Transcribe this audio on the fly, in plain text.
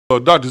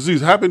Dr.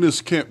 Z's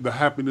the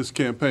Happiness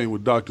Campaign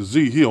with Dr.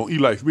 Z here on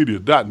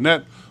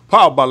elifemedia.net,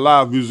 powered by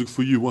Live Music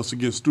for You. Once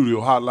again,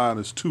 studio hotline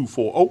is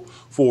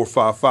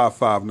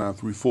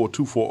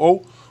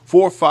 240-455-5934,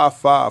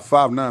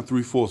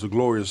 240-455-5934. It's a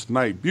glorious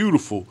night,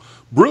 beautiful,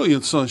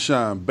 brilliant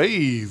sunshine,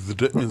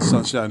 bathed in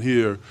sunshine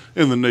here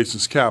in the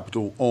nation's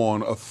capital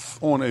on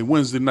a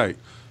Wednesday night.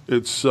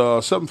 It's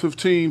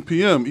 7:15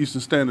 p.m.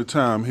 Eastern Standard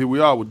Time. Here we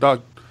are with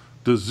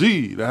Dr.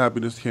 Z, the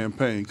Happiness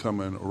Campaign,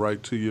 coming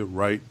right to you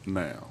right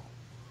now.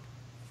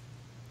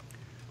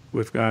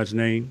 With God's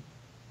name,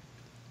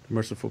 the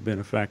merciful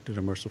benefactor,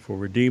 the merciful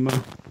redeemer,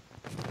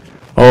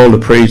 all the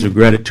praise of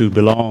gratitude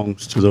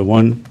belongs to the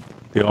one,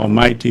 the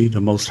Almighty,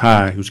 the Most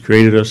High, who's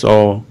created us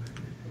all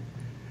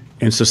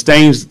and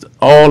sustains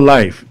all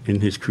life in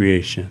his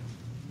creation.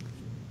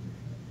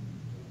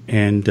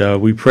 And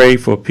we pray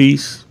for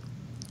peace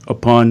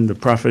upon the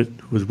prophet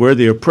who is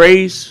worthy of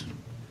praise.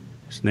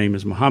 His name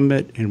is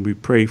Muhammad, and we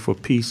pray for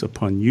peace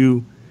upon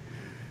you,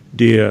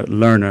 dear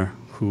learner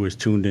who is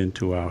tuned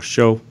into our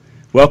show.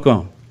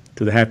 Welcome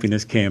to the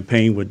Happiness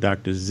Campaign with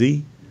Dr.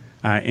 Z.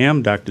 I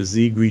am Dr.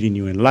 Z, greeting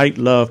you in light,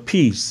 love,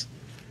 peace,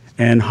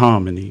 and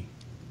harmony.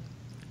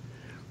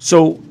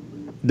 So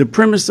the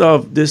premise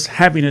of this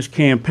Happiness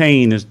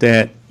Campaign is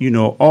that,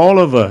 all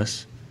of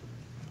us,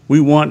 we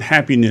want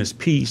happiness,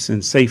 peace,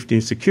 and safety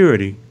and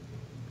security,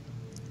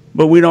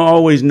 but we don't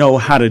always know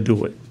how to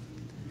do it.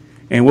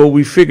 And what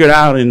we figured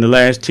out in the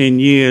last 10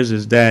 years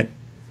is that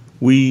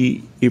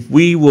if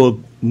we will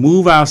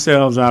move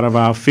ourselves out of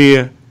our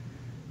fear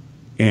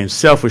and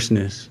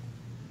selfishness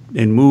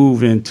and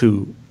move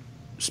into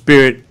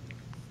spirit,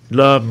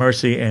 love,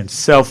 mercy, and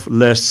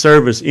selfless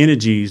service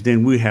energies,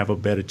 then we have a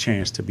better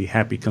chance to be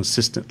happy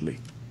consistently.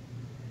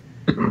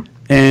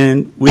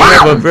 And we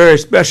have a very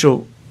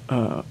special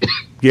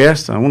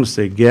guest,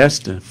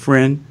 a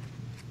friend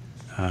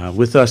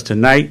with us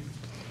tonight.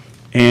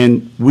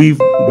 And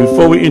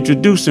before we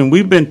introduce him,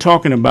 we've been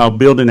talking about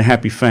building a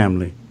happy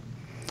family.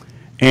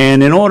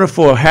 And in order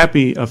for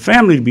a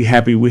family to be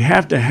happy, we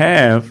have to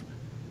have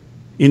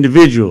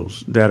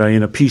individuals that are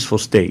in a peaceful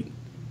state.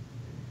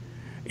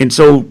 And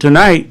so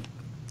tonight,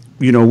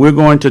 we're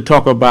going to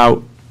talk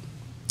about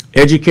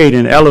educate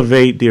and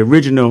elevate the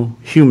original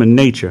human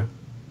nature.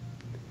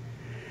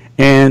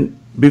 And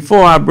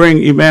before I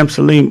bring Imam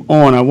Salim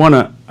on, I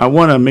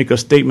wanna make a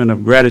statement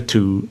of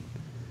gratitude.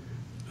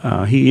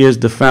 He is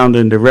the founder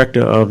and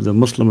director of the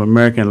Muslim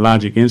American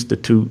Logic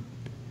Institute,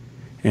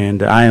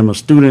 and I am a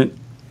student.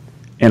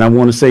 And I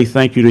want to say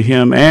thank you to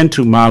him and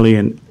to Molly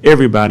and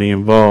everybody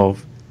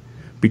involved,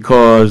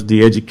 because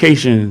the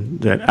education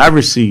that I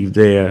received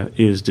there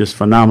is just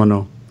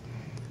phenomenal,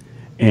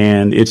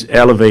 and it's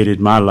elevated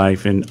my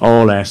life in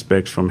all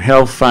aspects, from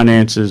health,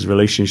 finances,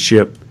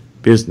 relationship,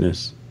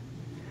 business.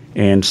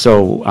 And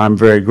so I'm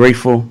very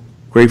grateful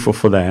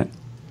for that.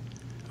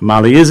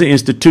 Molly is an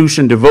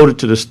institution devoted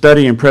to the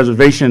study and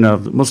preservation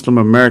of Muslim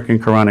American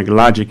Quranic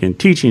logic and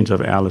teachings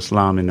of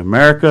Al-Islam in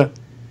America.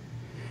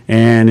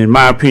 And in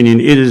my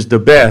opinion, it is the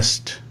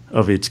best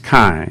of its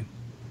kind.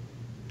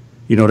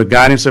 The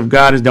guidance of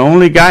God is the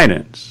only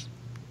guidance.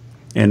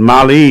 And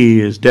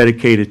Mali is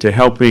dedicated to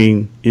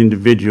helping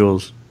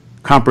individuals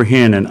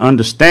comprehend and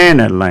understand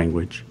that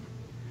language.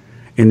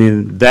 And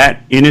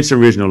in its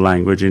original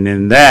language, and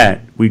in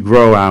that, we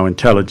grow our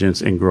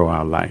intelligence and grow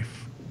our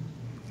life.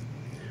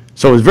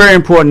 So it's a very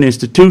important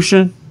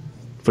institution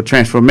for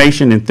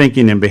transformation in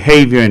thinking and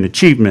behavior and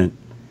achievement.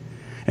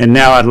 And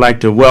now I'd like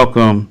to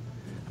welcome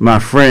my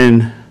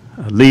friend,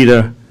 a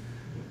leader,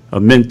 a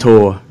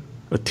mentor,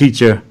 a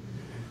teacher,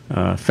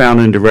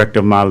 founder and director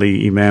of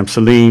Mali, Imam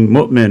Salim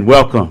Mu'min.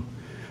 Welcome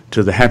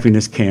to the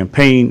Happiness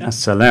Campaign.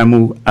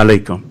 Assalamu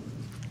alaikum.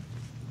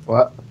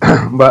 Wa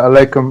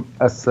alaikum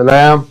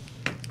assalam.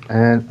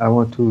 And I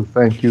want to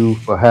thank you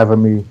for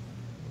having me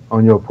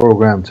on your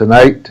program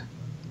tonight.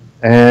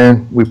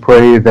 And we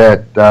pray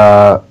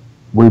that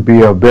we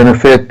be of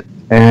benefit,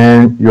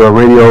 and your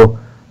radio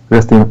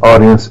listening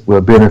audience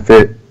will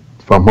benefit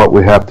from what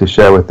we have to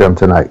share with them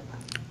tonight.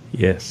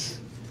 Yes.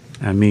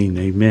 I mean,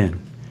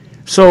 amen.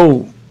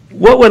 So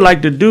what we'd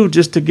like to do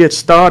just to get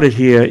started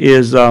here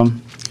is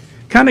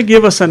kind of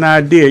give us an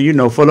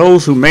idea, for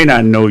those who may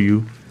not know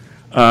you,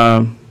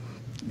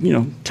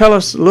 tell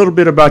us a little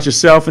bit about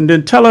yourself, and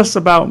then tell us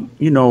about,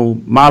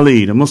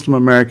 Mali, the Muslim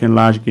American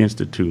Logic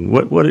Institute.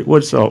 What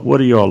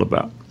are you all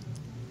about?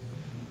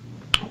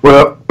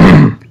 Well,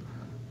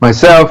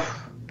 myself,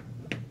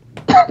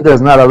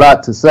 there's not a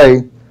lot to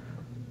say,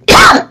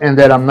 in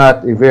that I'm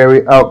not a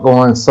very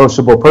outgoing,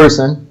 sociable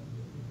person.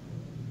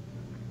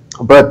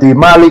 But the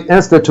Mali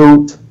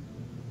Institute,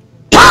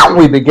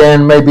 we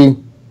began maybe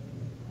in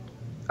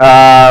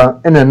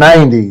the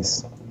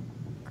 90s.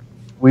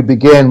 We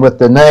began with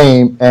the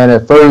name, and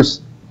at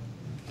first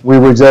we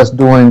were just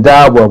doing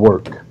dawah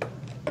work,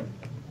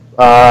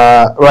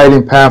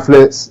 writing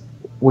pamphlets.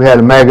 We had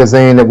a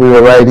magazine that we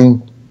were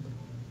writing,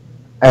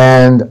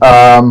 and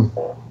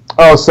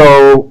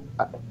also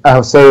I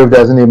have served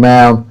as an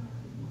imam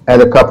at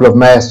a couple of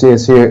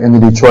masjids here in the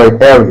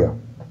Detroit area.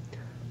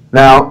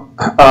 Now,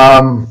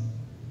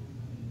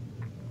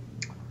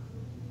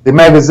 The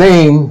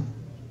magazine,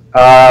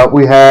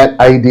 we had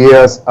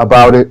ideas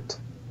about it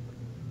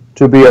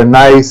to be a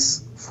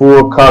nice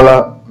full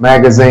color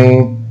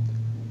magazine,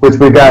 which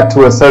we got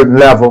to a certain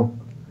level,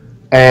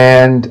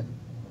 and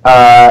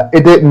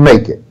it didn't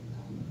make it.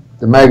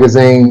 The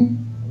magazine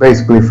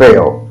basically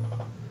failed.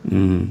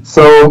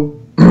 So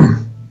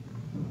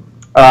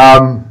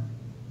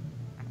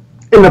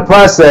in the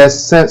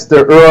process, since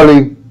the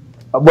early,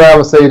 well, I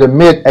would say the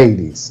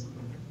mid-'80s,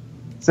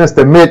 since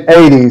the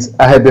mid-'80s,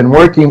 I had been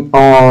working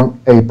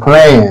on a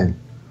plan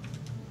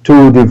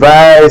to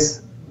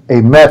devise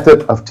a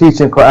method of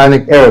teaching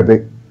Quranic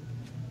Arabic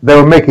that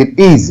would make it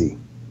easy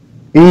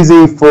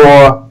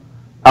for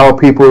our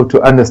people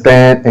to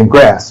understand and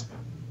grasp.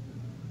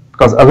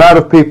 Because a lot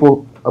of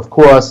people, of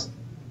course,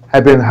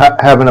 have been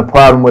having a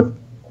problem with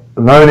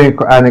learning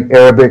Quranic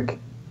Arabic,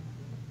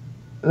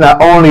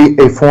 not only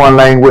a foreign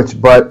language,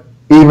 but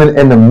even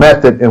in the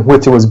method in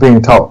which it was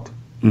being taught.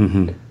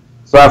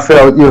 So I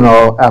felt,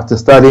 after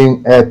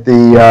studying at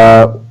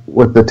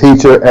with the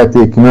teacher at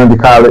the community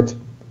college,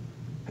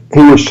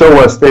 he would show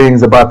us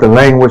things about the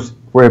language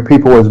where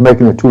people was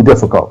making it too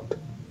difficult.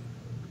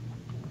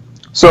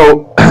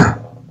 So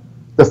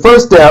the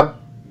first step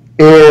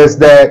is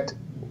that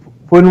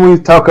when we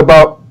talk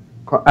about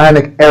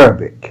Quranic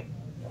Arabic,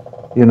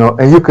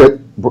 and you could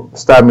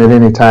stop me at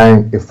any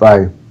time if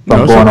I'm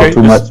going on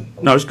too much.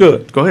 No, it's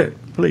good. Go ahead,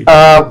 please.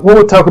 When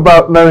we talk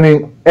about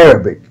learning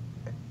Arabic,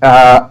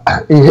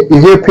 you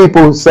hear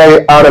people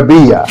say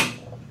Arabiya.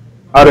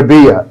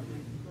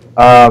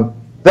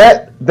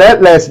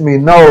 That lets me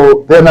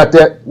know they're not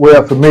that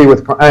well familiar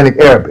with Quranic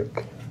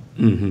Arabic.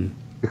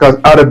 Because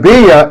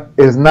Arabiya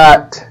is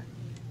not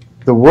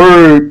the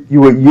word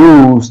you would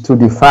use to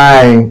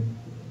define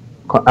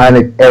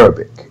Quranic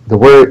Arabic. The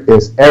word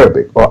is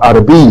Arabic, or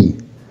Arabi,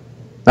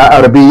 not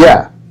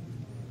Arabiya.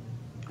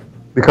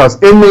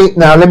 Because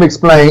now let me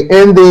explain,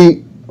 in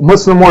the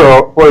Muslim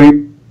world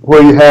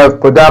where you have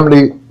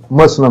predominantly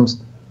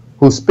Muslims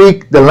who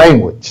speak the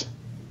language,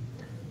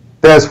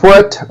 there's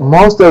what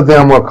most of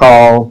them will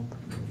call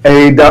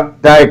a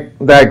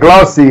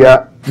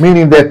diglossia,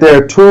 meaning that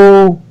there are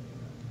two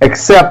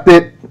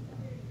accepted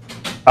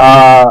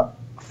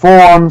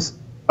forms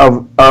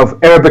of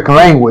Arabic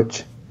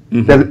language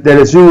that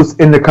is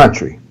used in the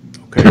country.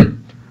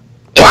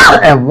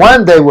 And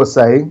one, they will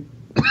say,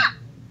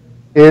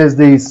 is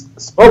the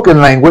spoken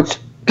language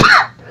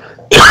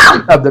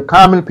of the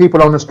common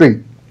people on the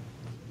street.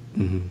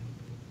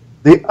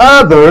 The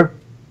other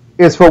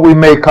is what we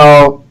may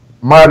call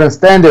modern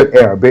standard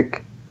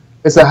Arabic.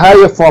 It's a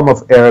higher form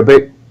of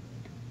Arabic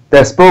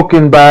that's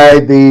spoken by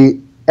the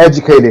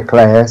educated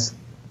class.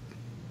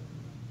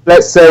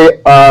 Let's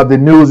say the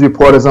news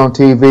reporters on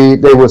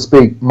TV, they will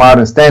speak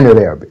modern standard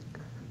Arabic.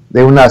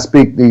 They will not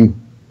speak the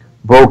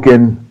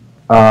broken,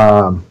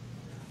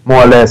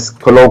 more or less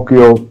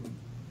colloquial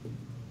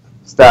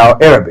style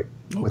Arabic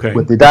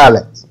with the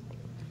dialects.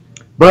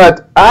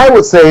 But I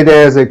would say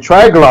there's a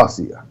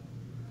triglossia.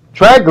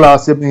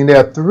 Triglossia means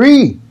there are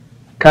three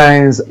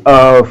kinds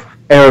of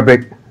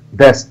Arabic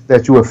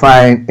that you will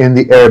find in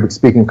the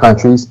Arabic-speaking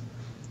countries.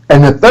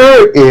 And the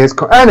third is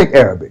Quranic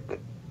Arabic.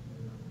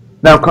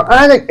 Now,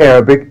 Quranic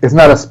Arabic is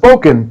not a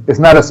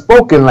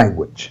spoken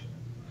language.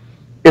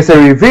 It's a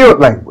revealed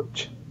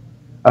language,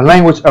 a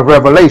language of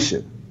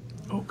revelation.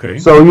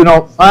 So you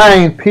don't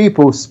find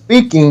people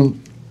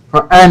speaking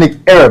Quranic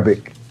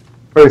Arabic,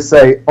 per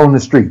se, on the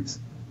streets.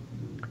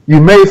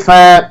 You may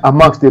find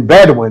amongst the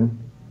Bedouin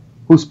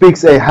who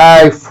speaks a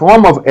high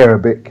form of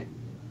Arabic,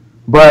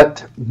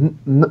 but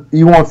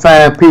you won't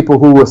find people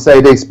who will say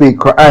they speak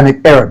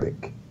Quranic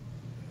Arabic.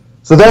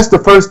 So that's the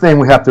first thing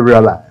we have to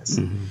realize.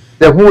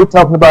 That when we're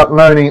talking about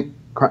learning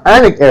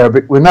Quranic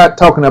Arabic, we're not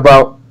talking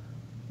about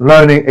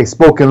learning a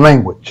spoken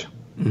language.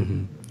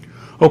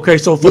 Okay,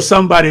 so for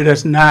somebody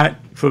that's not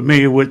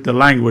familiar with the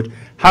language,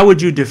 how would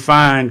you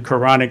define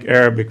Quranic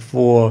Arabic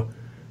for,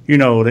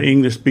 the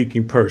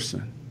English-speaking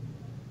person?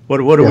 What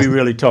are we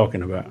really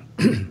talking about?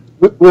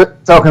 We're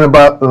talking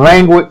about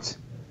language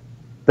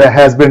that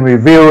has been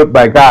revealed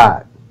by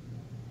God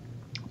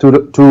to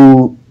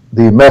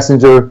the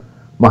messenger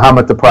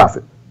Muhammad the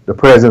Prophet, the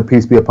President,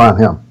 peace be upon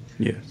him.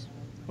 Yes.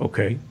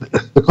 Okay.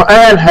 The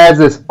Quran has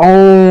its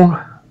own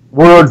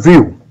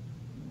worldview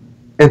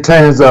in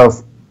terms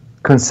of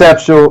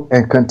conceptual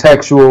and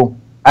contextual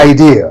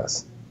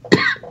ideas.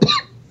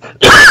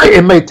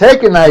 It may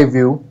take a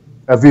view,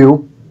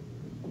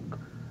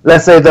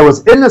 let's say that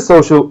was in the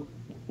social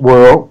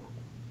world,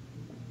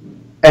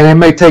 and it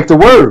may take the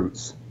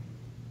words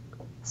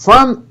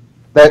from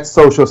that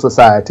social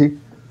society,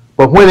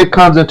 but when it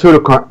comes into the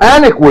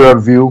Quranic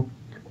worldview,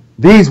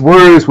 these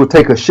words will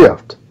take a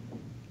shift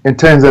in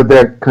terms of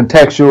their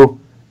contextual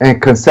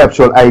and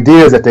conceptual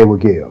ideas that they will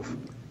give.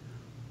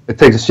 It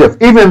takes a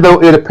shift, even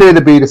though it appeared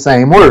to be the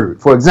same word.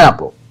 For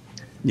example,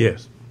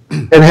 yes,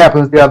 it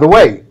happens the other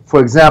way. For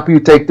example, you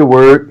take the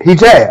word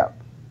hijab.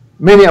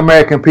 Many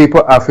American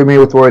people are familiar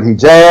with the word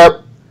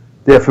hijab.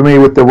 They're familiar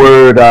with the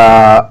word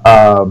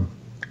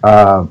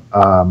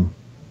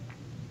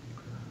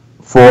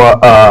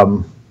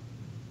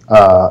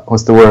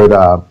what's the word?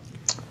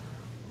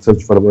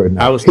 Search for the word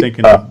now. I was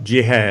thinking of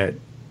jihad.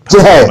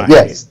 Jihad,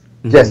 yes.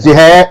 Yes,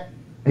 jihad,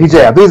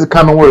 hijab. These are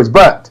common words.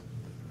 But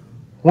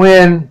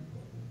when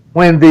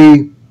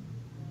the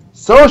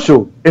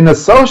in the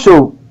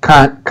social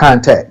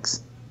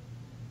context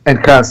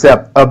and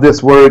concept of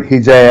this word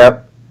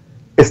hijab,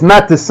 it's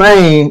not the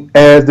same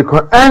as the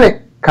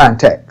Quranic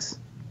context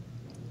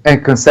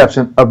and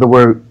conception of the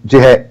word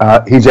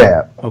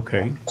hijab.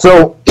 Okay.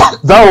 So,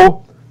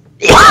 though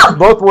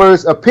both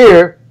words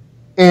appear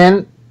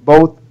in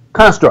both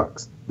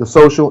constructs, the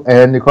social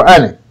and the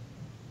Quranic.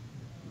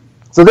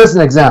 So this is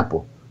an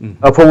example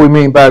of what we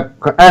mean by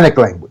Quranic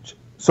language.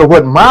 So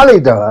what Mali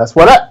does,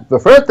 the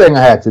first thing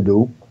I had to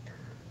do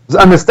was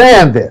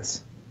understand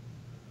this,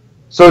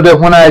 so that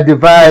when I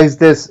devise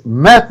this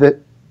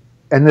method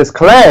and this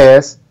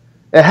class,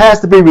 it has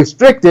to be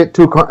restricted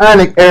to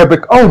Quranic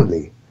Arabic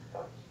only.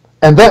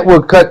 And that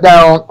will cut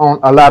down on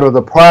a lot of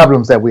the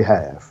problems that we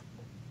have.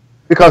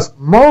 Because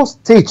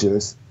most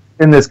teachers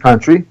in this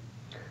country,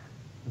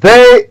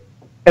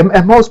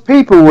 and most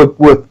people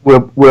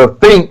will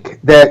think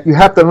that you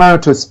have to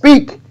learn to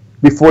speak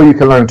before you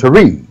can learn to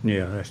read.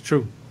 Yeah, that's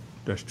true.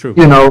 That's true.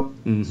 You know,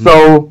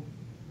 so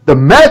the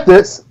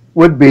methods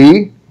would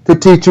be to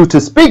teach you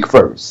to speak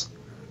first,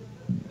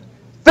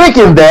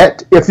 thinking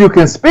that if you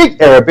can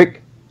speak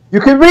Arabic, you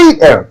can read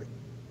Arabic.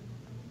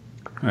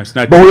 That's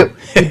not But true.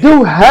 we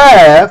do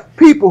have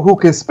people who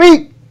can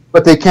speak,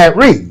 but they can't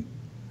read.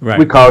 Right.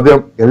 We call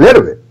them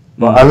illiterate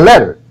or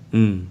unlettered.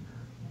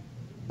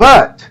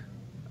 But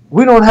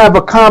we don't have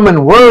a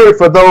common word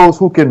for those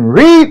who can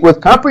read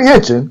with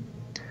comprehension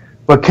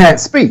but can't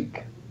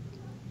speak.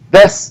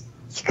 That's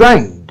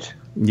strange.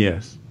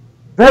 Yes.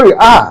 Very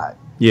odd.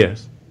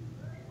 Yes.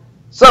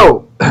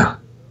 So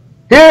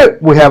here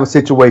we have a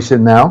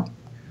situation now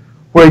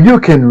where you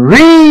can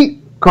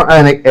read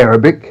Quranic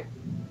Arabic,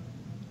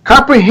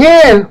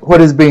 comprehend what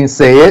is being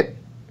said,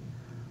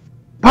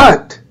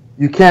 but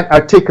you can't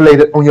articulate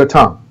it on your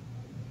tongue.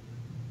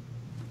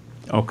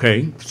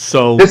 Okay.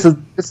 So This is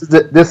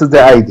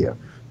the idea.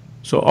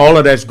 so all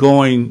of that's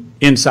going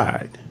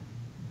inside,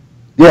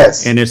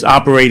 Yes. and it's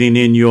operating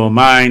in your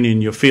mind,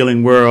 in your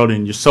feeling world,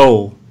 in your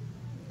soul,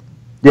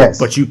 Yes.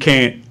 but you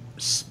can't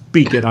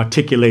speak it,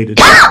 articulate it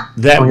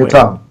that on way. your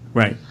tongue.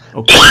 Right.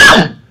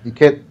 Okay. You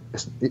can't.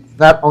 It's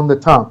not on the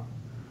tongue.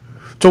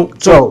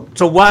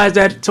 So why is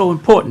that so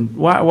important?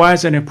 Why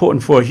is that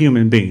important for a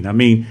human being? I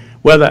mean,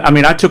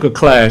 I took a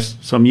class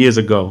some years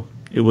ago.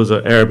 It was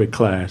an Arabic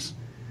class,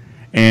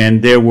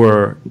 and there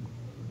were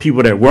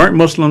people that weren't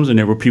Muslims, and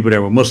there were people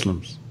that were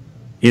Muslims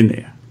in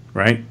there,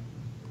 right?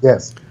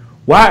 Yes.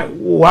 Why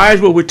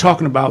is what we're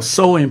talking about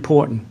so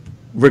important,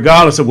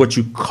 regardless of what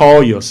you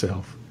call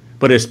yourself,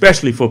 but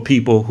especially for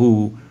people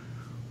who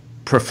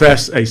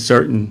profess a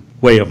certain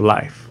way of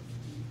life?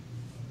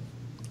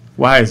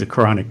 Why is the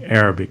Quranic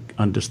Arabic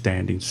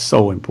understanding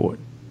so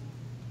important?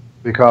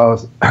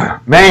 Because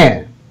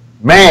man,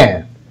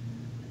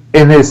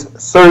 in his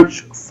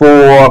search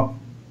for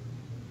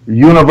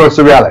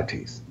universal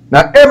realities.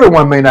 Now,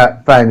 everyone may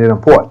not find it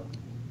important,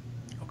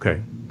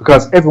 Okay.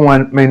 because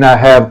everyone may not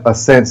have a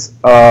sense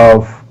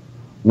of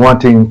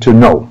wanting to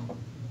know.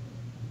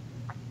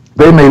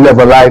 They may live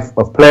a life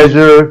of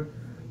pleasure.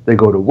 They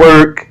go to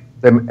work.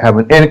 They have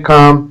an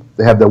income.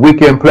 They have their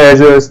weekend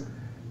pleasures.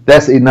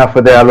 That's enough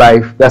for their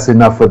life. That's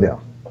enough for them.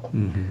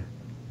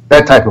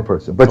 That type of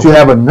person. But you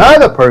have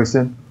another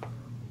person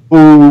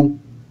who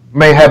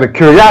may have a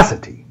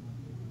curiosity.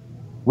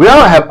 We all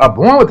are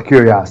born with a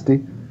curiosity,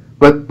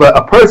 but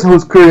a person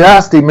whose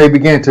curiosity may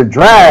begin to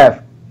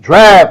drive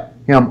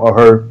him or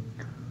her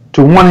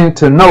to wanting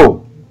to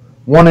know,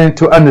 wanting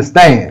to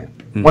understand,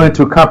 wanting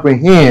to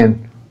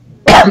comprehend,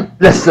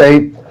 let's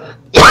say,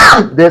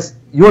 this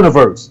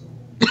universe,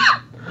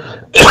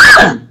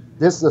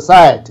 this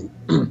society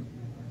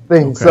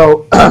thing. Okay.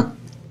 So,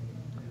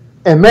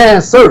 in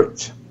man's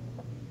search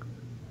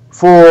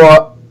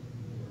for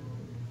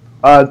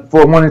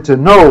wanting to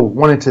know,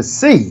 wanting to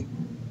see,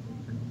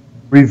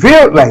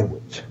 revealed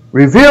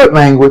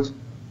language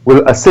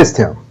will assist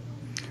him.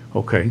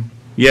 Okay.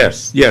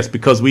 Yes,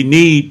 because we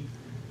need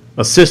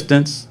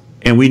assistance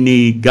and we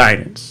need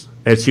guidance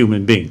as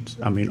human beings.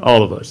 I mean,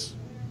 all of us,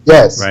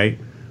 Yes. right?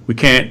 We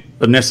can't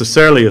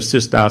necessarily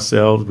assist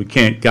ourselves. We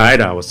can't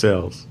guide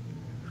ourselves.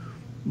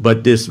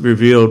 But this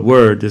revealed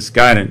word, this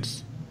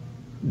guidance,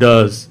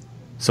 does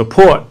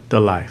support the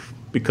life.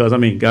 Because, I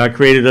mean, God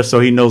created us so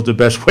he knows the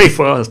best way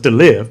for us to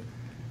live.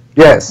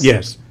 Yes.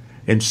 Yes.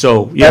 And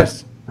so,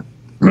 yes.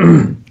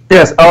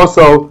 Yes.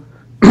 Also,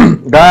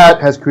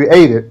 God has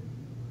created.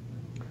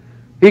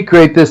 He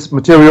created this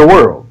material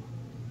world,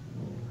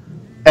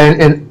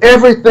 and in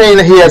everything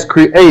that he has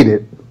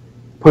created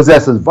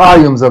possesses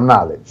volumes of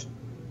knowledge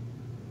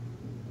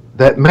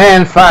that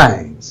man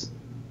finds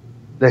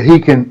that he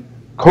can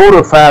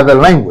codify the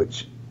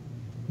language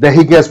that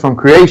he gets from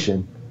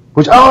creation,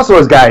 which also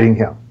is guiding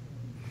him,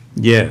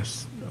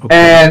 Yes. Okay.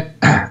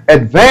 and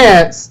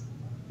advance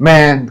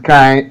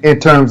mankind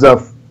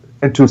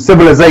into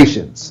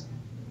civilizations.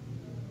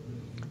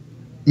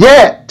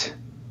 Yet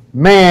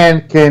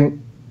man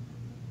can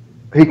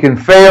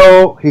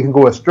fail, he can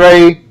go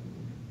astray.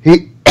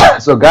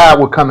 So God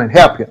will come and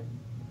help him.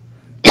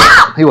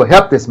 He will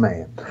help this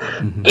man.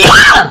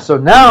 Mm-hmm. So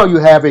now you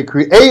have a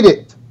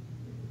created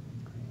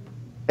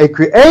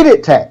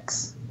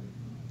text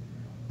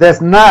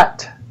that's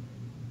not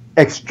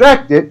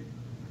extracted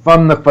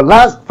from the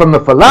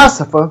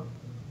philosopher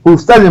who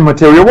studies the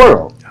material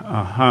world.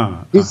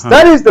 He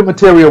studies the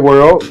material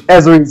world.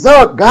 As a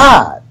result,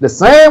 God, the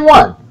same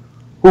one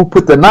who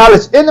put the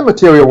knowledge in the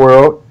material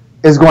world,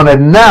 is going to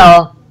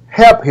now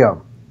help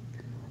him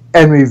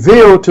and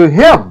reveal to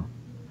him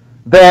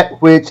that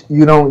which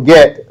you don't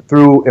get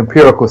through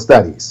empirical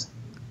studies,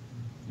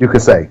 you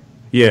could say.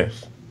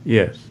 Yes.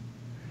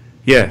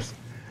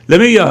 Let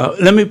me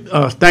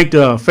thank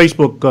the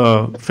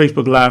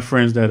Facebook Live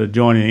friends that are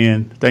joining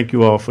in. Thank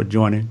you all for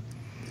joining.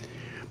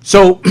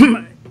 So,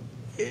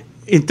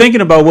 in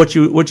thinking about what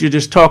you're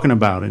just talking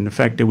about and the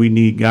fact that we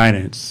need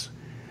guidance,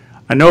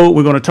 I know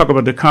we're going to talk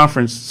about the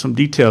conference, some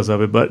details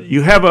of it, but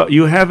you have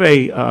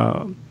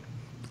a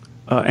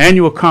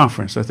annual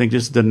conference. I think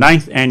this is the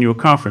 9th annual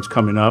conference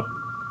coming up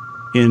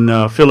in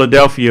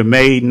Philadelphia,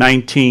 May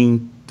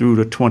 19th through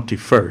the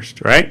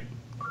 21st, right?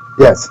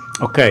 Yes.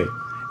 Okay.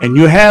 And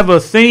you have a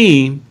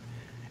theme: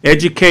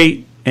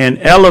 educate and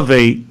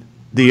elevate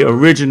the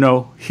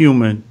original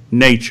human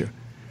nature.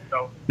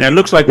 Now it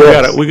looks like we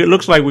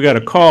got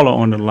a caller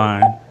on the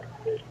line.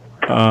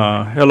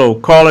 Hello,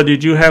 caller.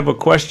 Did you have a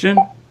question?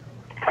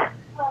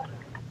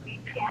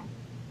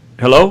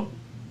 Hello.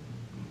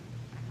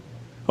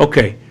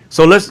 Okay,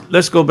 so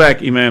let's go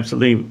back, Imam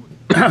Salim.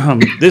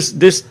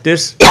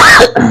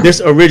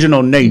 This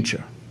original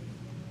nature.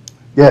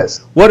 Yes.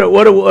 What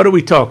are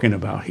we talking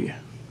about here?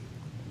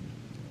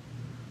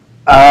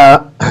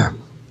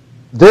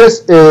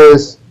 This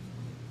is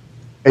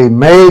a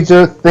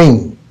major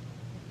theme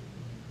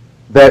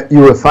that you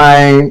will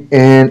find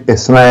in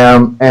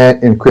Islam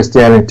and in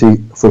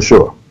Christianity for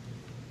sure.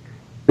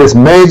 This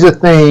major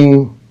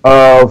theme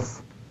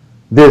of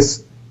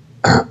this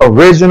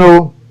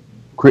original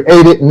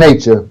created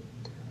nature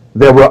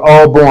that we're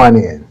all born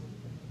in.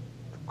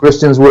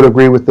 Christians would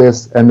agree with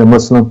this, and the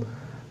Muslim.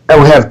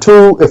 And we have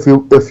two, if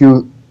you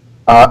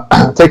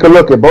take a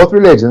look at both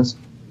religions,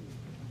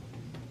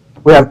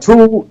 we have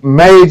two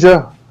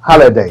major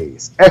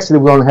holidays. Actually,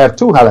 we only have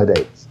two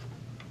holidays.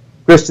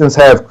 Christians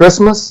have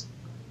Christmas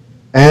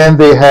and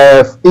they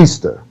have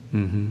Easter.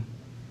 Mm-hmm.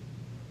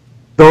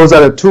 Those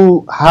are the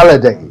two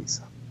holidays,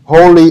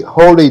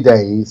 holy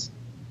days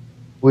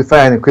we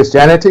find in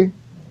Christianity.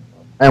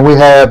 And we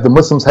have, the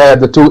Muslims have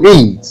the two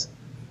Eids,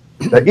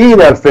 the Eid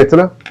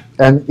al-Fitr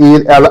and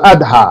Eid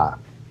al-Adha,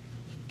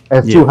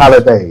 as two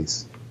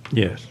holidays.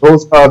 Yes.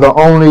 Those are the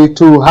only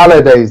two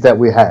holidays that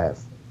we have,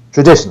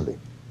 traditionally.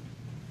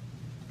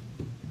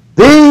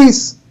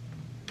 These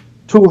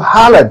two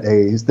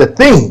holidays, the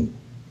theme,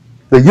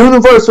 the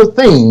universal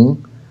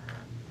theme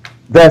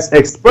that's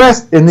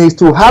expressed in these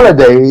two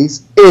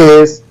holidays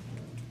is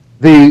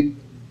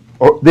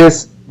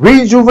this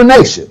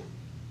rejuvenation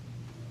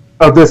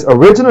of this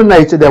original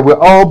nature that we're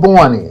all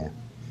born in,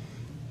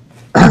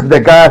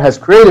 that God has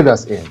created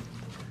us in.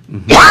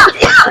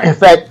 Mm-hmm. In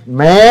fact,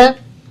 man,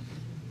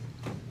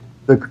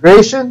 the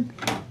creation,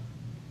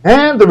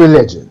 and the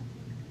religion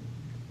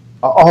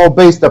are all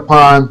based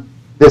upon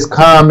this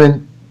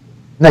common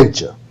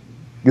nature.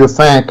 You'll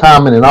find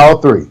common in all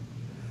three.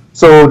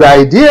 So the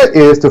idea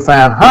is to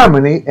find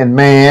harmony in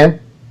man,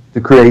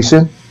 the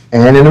creation,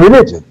 and in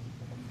religion.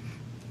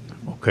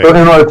 Okay. So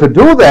in order to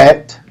do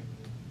that,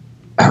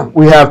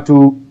 we have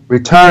to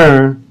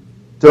return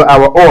to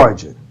our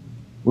origin.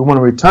 We want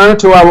to return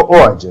to our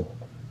origin.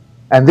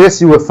 And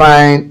this you will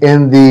find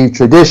in the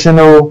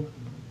traditional,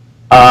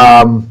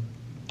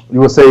 you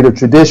will say the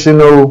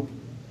traditional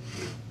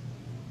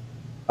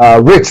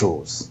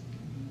rituals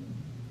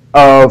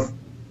of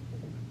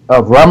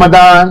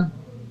Ramadan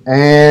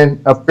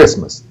and of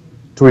Christmas,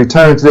 to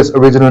return to this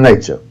original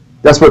nature.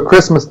 That's what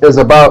Christmas is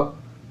about,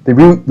 the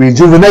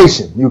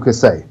rejuvenation, you could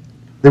say,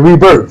 the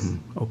rebirth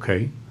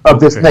of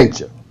this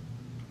nature.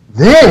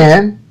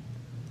 Then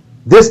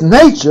this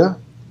nature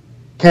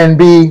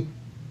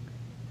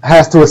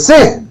has to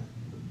ascend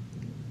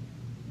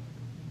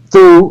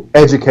through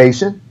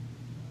education,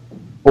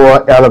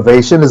 or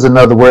elevation is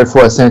another word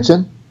for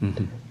ascension,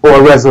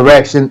 or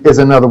resurrection is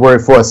another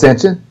word for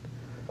ascension.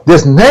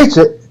 This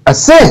nature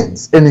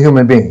ascends in the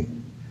human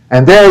being,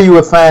 and there you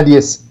will find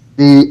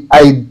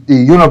the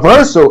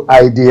universal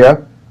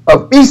idea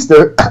of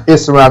Easter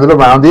is surrounded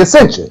around the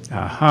ascension.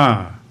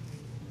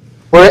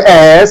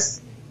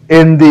 Whereas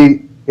in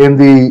the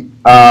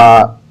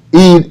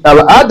Eid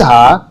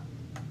al-Adha,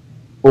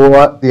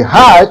 or the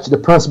Hajj, the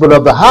principle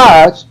of the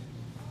Hajj,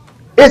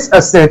 its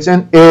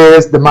ascension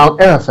is the Mount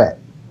Arafat.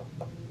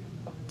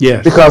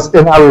 Yes. Because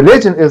in our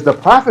religion is the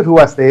prophet who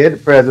has said, the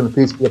President,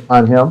 peace be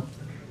upon him,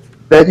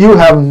 that you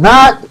have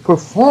not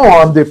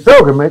performed the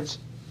pilgrimage.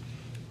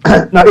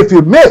 Now, if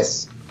you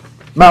miss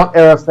Mount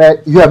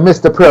Arafat, you have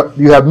missed the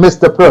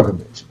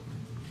pilgrimage.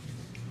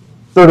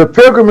 So the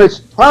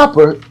pilgrimage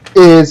proper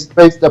is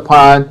based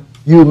upon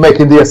you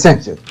making the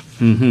ascension.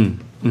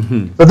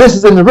 So this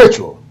is in the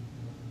ritual.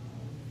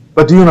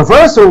 But the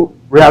universal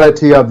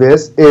reality of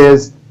this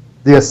is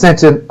the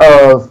ascension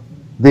of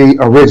the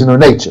original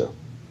nature.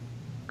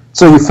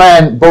 So you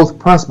find both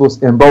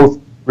principles in both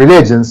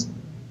religions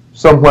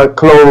somewhat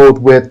clothed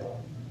with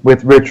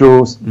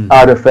rituals,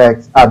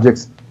 artifacts,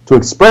 objects to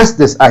express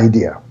this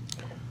idea.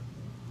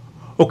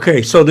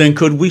 Okay, so then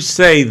could we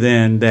say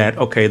then that,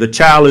 okay, the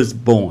child is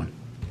born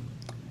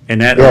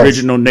and that Yes.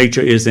 original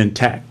nature is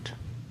intact,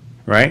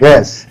 right?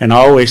 Yes. And I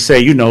always say,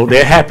 you know,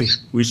 they're happy.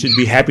 We should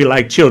be happy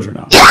like children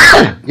are.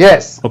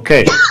 Yes.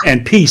 Okay,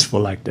 and peaceful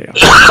like they are.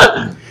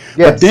 Yes.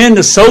 But then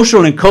the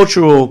social and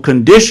cultural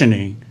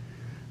conditioning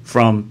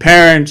from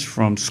parents,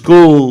 from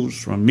schools,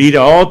 from media,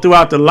 all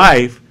throughout the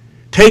life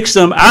takes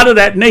them out of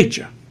that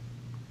nature.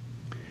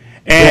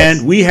 And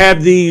Yes. we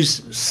have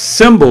these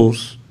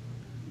symbols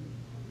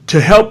to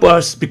help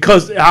us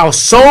because our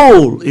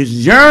soul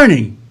is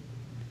yearning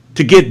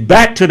to get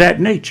back to that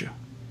nature.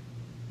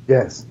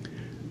 Yes.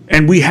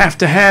 And we have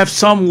to have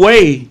some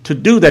way to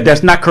do that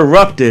that's not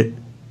corrupted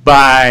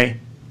by,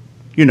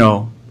 you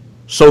know,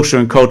 social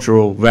and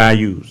cultural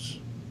values.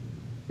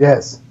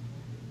 Yes.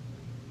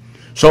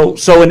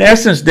 So in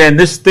essence, then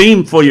this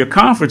theme for your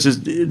conference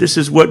is this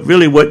is what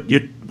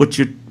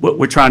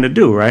we're trying to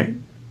do, right?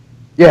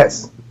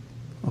 Yes.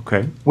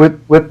 Okay.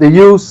 With the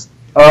use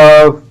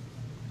of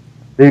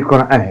the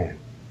Quran.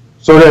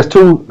 So there's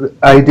two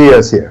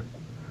ideas here.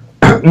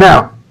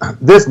 Now,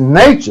 this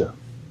nature,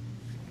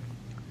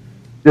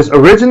 this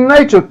original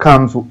nature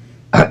comes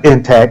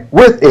intact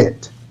with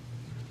it.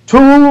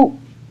 Two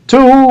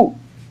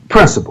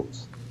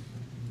principles.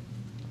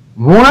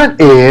 One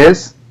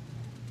is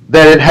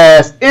that it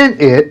has in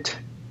it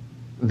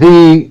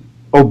the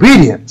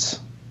obedience,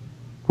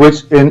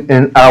 which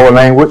in our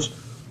language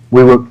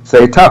we would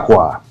say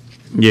taqwa.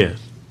 Yes.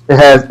 It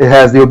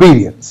has the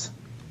obedience,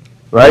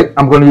 right?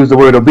 I'm going to use the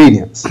word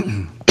obedience.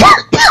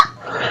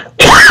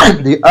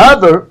 The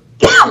other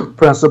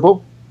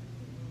principle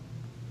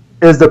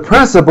is the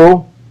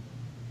principle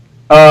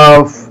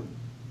of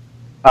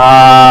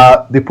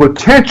the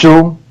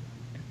potential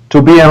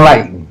to be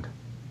enlightened.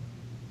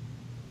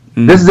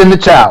 This is in the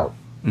child.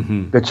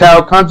 The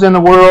child comes in the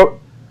world,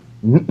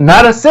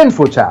 not a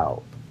sinful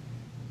child.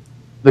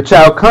 The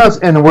child comes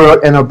in the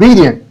world and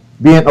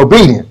being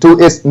obedient to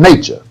its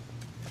nature,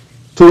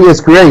 to its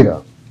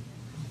creator.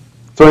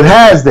 So it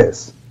has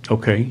this.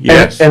 Okay.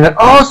 Yes. And it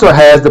also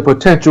has the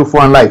potential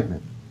for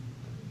enlightenment.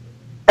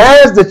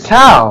 As the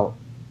child,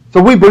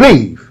 so we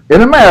believe,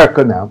 in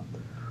America now,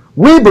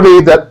 we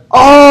believe that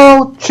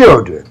all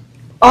children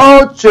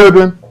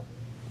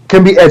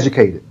can be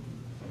educated.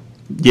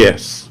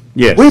 Yes.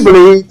 Yes. We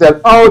believe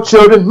that all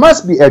children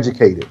must be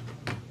educated.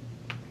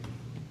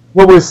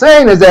 What we're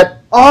saying is that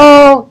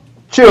all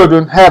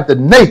children have the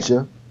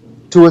nature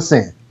to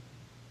ascend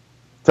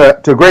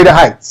to greater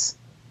heights,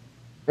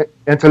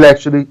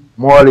 intellectually,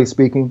 morally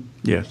speaking,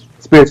 Yes.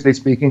 spiritually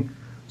speaking.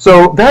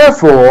 So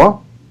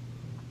therefore,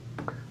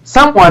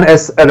 someone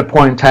at a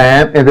point in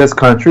time in this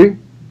country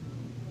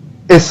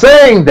is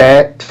saying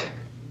that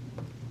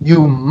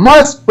you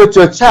must put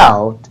your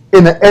child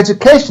in the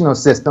educational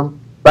system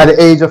by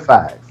the age of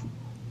 5.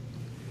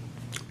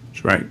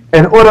 That's right.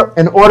 In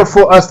order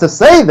for us to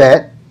say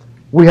that,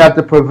 we have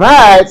to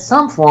provide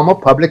some form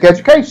of public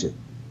education,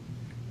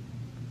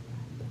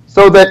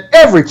 so that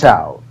every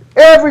child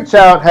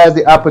has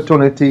the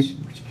opportunity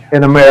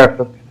in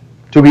America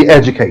to be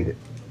educated.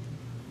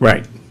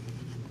 Right.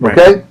 Right.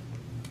 Okay?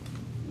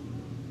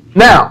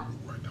 Now,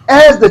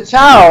 as the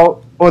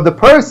child or the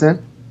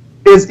person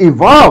is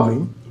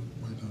evolving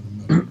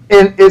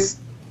in its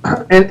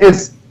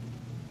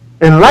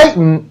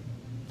enlightened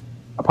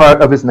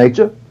part of its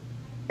nature,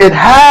 it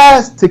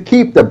has to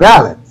keep the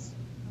balance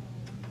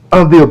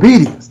of the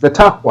obedience, the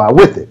taqwa,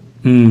 with it.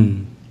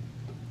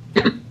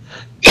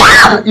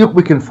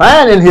 We can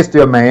find in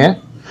history of man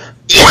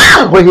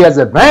where he has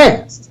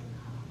advanced.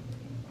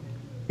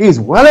 He's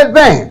well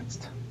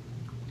advanced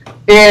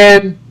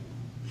in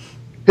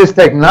his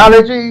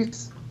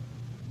technologies,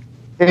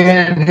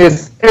 in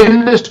his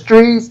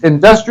industries,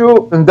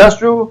 industrial,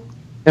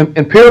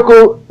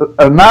 empirical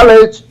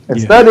knowledge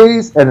and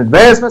studies and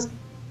advancements.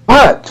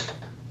 But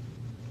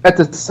at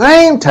the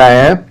same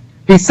time,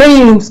 he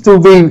seems to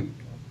be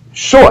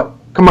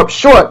come up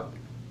short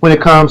when it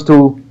comes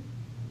to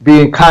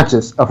being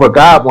conscious of what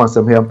God wants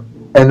of him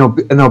and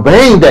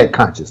obeying that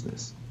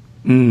consciousness.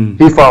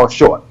 He falls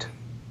short.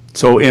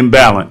 So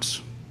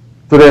imbalance.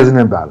 So there's an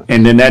imbalance.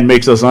 And then that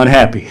makes us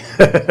unhappy.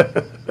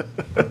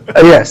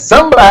 Yes,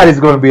 somebody's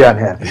going to be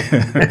unhappy.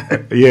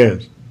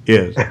 Yes,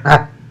 yes.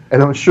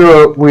 And I'm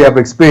sure we have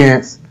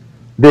experienced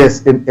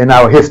this in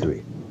our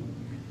history.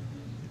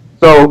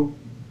 So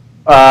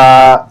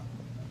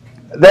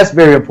that's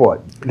very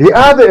important. The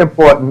other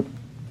important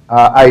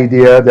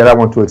idea that I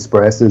want to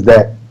express is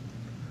that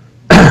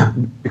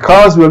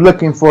because we're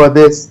looking for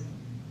this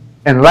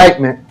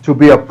enlightenment to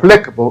be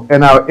applicable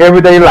in our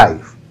everyday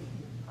life,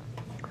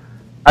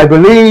 I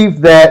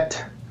believe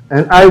that,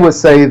 and I would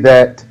say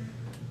that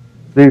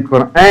the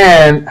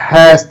Quran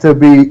has to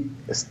be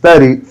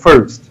studied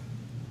first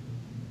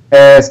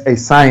as a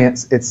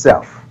science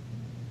itself.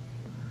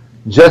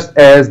 Just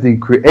as the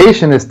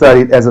creation is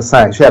studied as a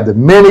science. You have the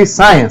many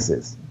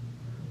sciences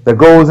that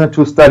goes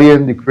into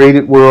studying the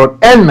created world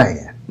and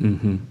man.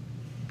 Mm-hmm.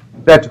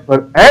 That the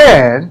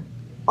Quran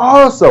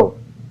also,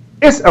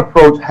 its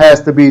approach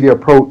has to be the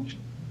approach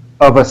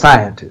of a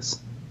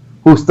scientist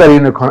who's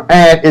studying the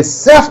Quran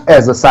itself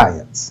as a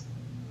science.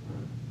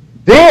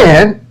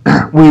 Then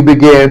we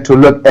begin to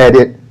look at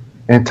it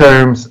in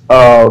terms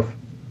of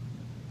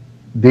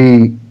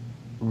the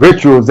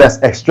rituals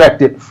that's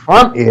extracted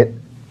from it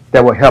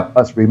that will help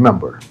us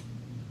remember.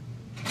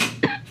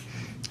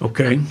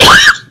 Okay.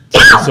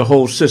 It's a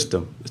whole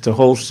system. It's a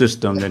whole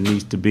system that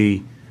needs to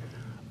be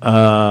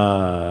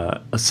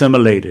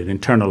assimilated,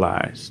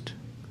 internalized.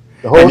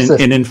 The whole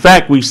system. And in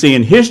fact, we see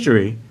in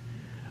history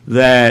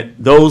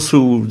that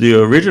the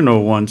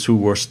original ones who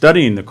were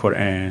studying the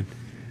Quran,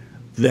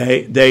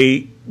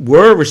 they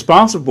were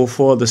responsible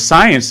for the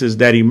sciences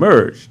that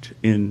emerged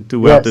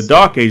throughout the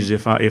Dark Ages,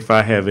 if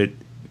I have it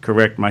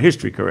correct, my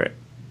history correct.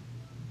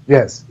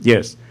 Yes.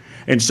 Yes.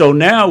 And so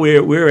now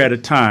we're at a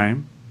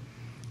time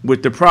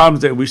with the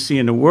problems that we see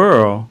in the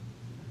world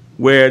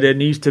where there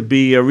needs to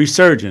be a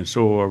resurgence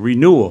or a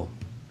renewal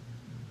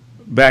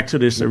back to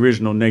this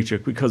original nature,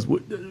 because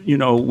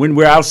when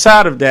we're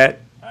outside of that,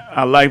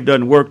 our life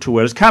doesn't work too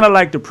well. It's kind of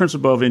like the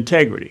principle of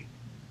integrity.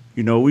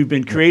 We've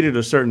been created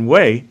a certain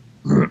way,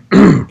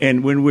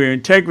 and when we're in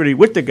integrity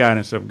with the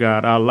guidance of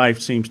God, our life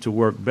seems to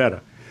work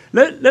better.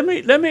 Let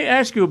me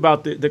ask you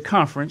about the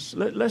conference.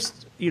 We've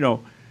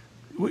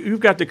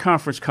got the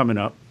conference coming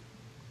up.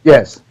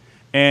 Yes.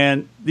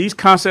 And these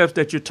concepts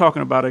that you're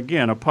talking about,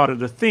 again, are part of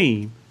the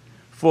theme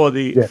for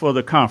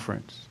the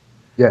conference.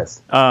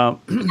 Yes.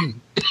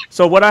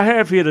 So what I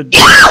have here today,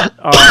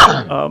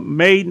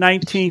 May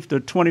 19th to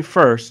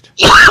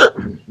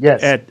 21st,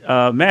 yes, at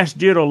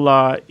Masjid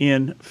Allah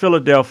in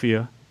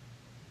Philadelphia.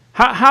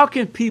 How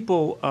can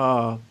people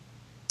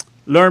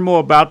learn more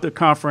about the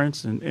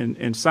conference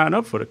and sign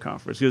up for the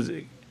conference? Because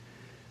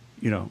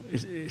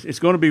it's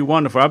going to be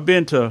wonderful. I've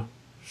been to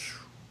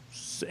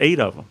 8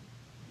 of them.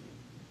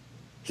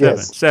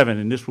 Seven,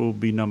 and this will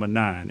be number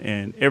 9.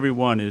 And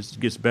everyone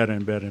gets better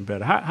and better and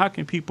better. How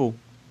can people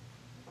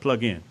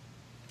plug in?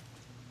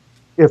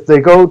 If they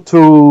go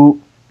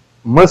to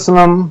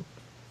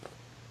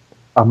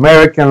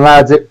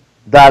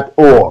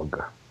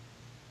MuslimAmericanLogic.org,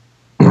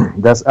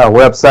 that's our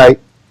website,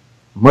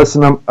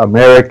 Muslim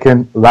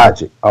American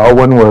Logic, all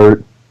one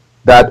word,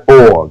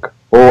 .org,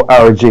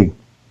 O-R-G.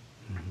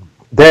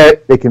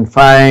 There they can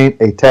find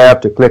a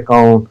tab to click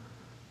on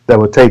that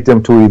will take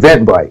them to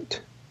Eventbrite.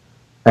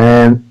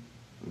 And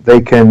they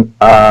can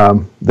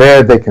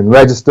they can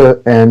register,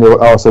 and they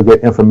will also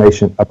get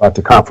information about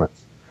the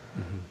conference.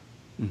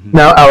 Mm-hmm. Mm-hmm.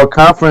 Now, our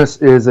conference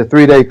is a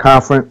 3-day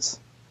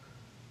conference.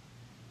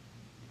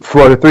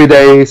 For the 3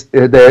 days,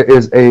 there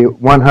is a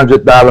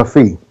 $100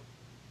 fee,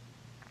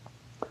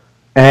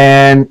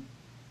 and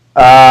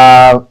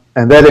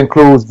that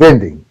includes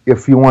vending.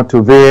 If you want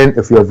to vend,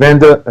 if you're a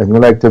vendor and you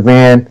like to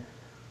vend,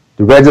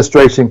 the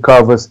registration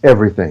covers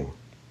everything.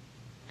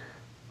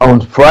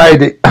 On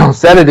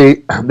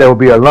Saturday, there will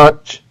be a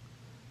lunch,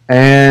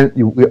 and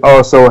we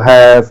also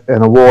have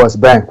an awards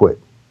banquet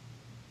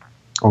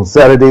on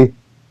Saturday,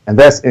 and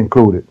that's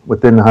included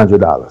within the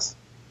 $100.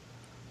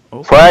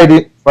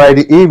 Okay.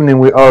 Friday evening,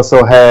 we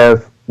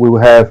will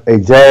have a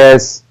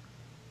jazz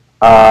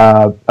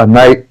a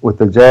night with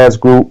the jazz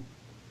group,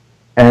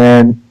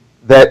 and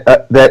that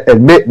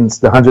admittance,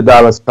 the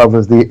 $100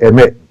 covers the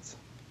admittance,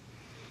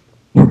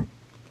 and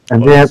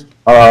then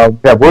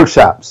we have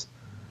workshops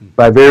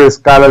by various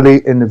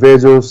scholarly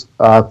individuals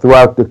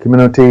throughout the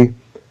community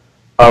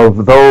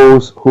of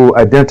those who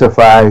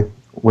identify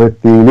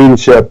with the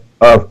leadership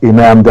of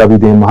Imam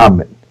W.D.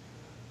 Muhammad.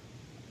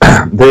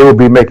 They will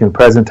be making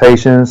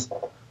presentations.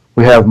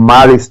 We have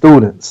Mali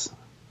students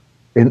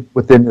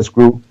within this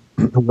group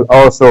who will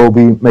also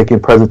be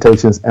making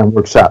presentations and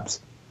workshops.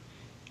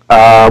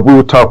 We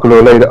will talk a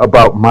little later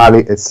about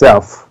Mali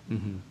itself,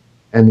 mm-hmm.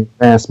 and the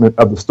advancement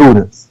of the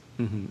students.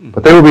 Mm-hmm, mm-hmm.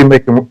 But they will be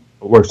making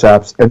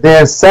workshops. And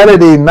then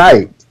Saturday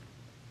night,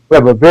 we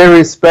have a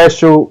very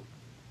special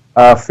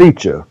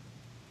feature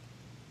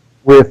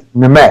with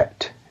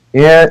Nimat,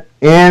 N-A-M-N-I-M-A-T.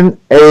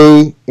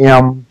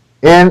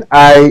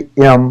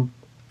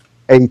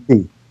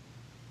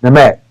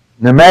 Nimat.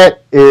 Nimat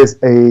is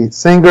a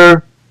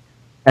singer,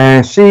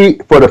 and she,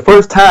 for the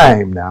first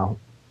time now,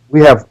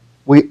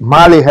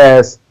 Mali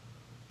has,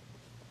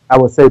 I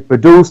would say,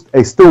 produced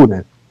a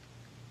student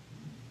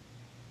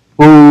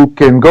who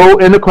can go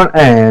in the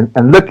Quran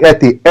and look at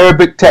the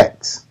Arabic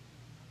text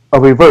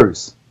of a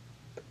verse.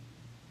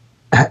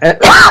 And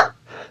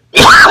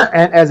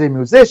as a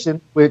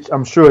musician, which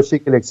I'm sure she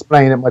can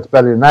explain it much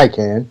better than I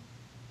can,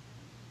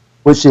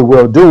 which she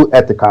will do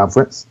at the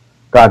conference,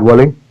 God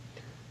willing,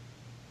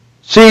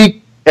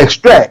 she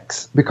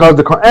extracts, because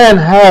the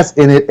Quran has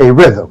in it a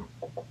rhythm.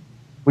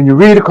 When you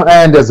read the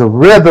Quran, there's a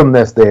rhythm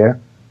that's there,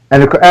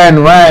 and the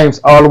Quran rhymes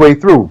all the way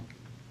through.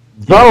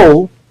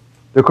 Though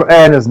the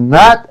Quran is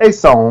not a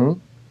song,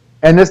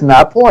 and it's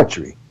not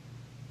poetry.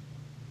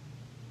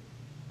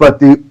 But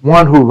the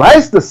one who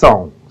writes the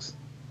songs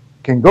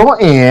can go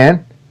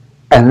in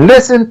and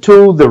listen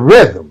to the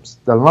rhythms,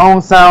 the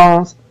long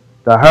sounds,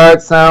 the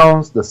hard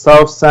sounds, the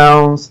soft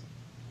sounds,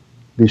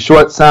 the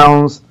short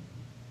sounds,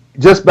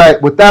 just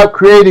without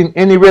creating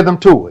any rhythm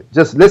to it,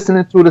 just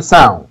listening to the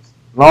sounds,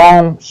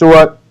 long,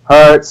 short,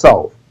 hard,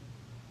 soft.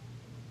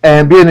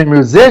 And being a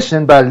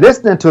musician, by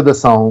listening to the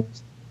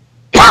songs,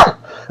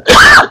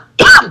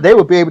 they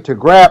will be able to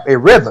grab a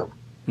rhythm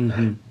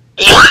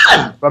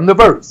from the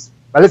verse,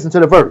 by listening to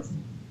the verse.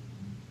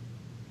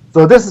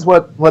 So this is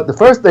what the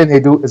first thing they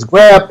do is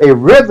grab a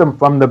rhythm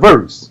from the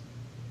verse.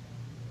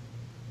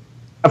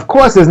 Of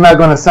course, it's not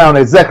going to sound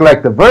exactly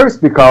like the verse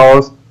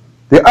because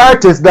the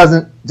artist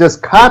doesn't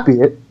just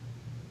copy it.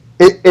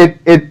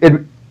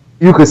 It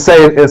you could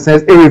say, in a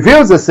sense, it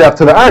reveals itself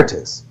to the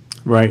artist.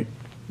 Right,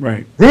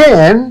 right.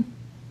 Then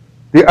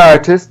the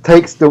artist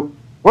takes the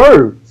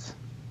words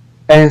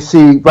and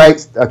she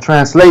writes a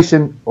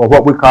translation, or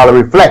what we call a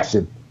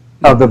reflection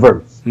of the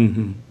verse.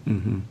 From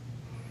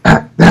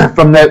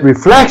that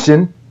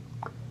reflection,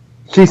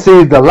 she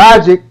sees the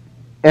logic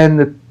and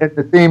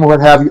the theme, or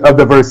what have you, of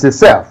the verse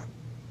itself.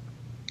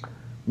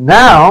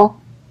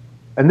 Now,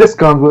 and this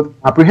comes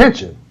with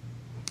comprehension.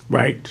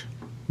 Right,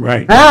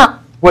 right.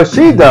 Now, what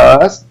she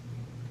does,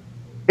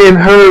 in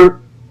her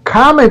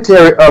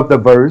commentary of the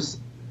verse,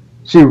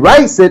 she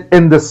writes it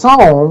in the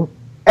song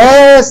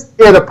as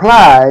it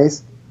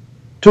applies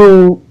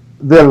to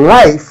the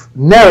life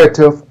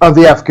narrative of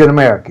the African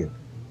American.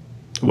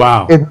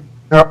 Wow. In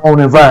her own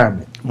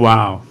environment.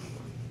 Wow.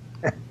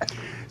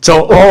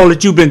 So all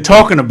that you've been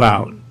talking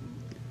about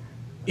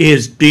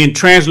is being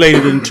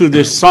translated into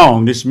this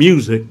song, this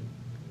music,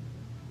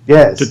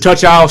 Yes. to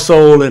touch our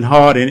soul and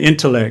heart and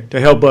intellect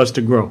to help us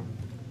to grow.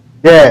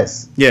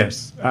 Yes.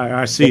 Yes,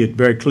 I see it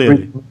very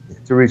clearly.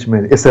 To reach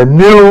many. It's a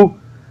new,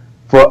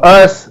 for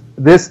us,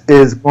 this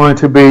is going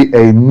to be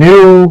a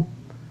new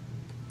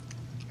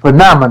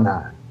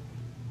phenomenon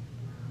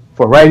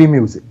for writing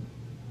music.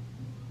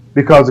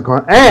 Because the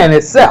Quran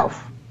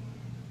itself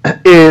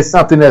is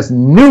something that's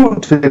new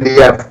to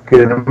the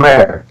African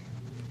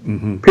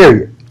American.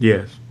 Period.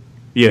 Yes.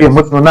 In Yes.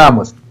 Muslim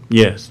non-Muslim.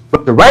 Yes.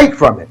 But to write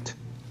from it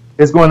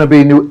is going to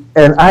be new,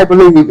 and I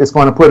believe it's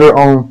going to put her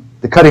on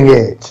the cutting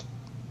edge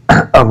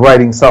of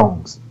writing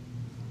songs.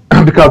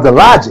 Because the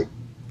logic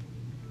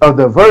of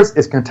the verse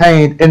is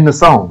contained in the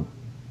song.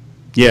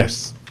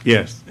 Yes.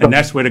 Yes. And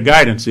that's where the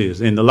guidance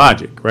is, in the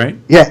logic, right?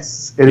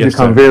 Yes, it'll Yes,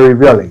 become sir. very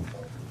revealing.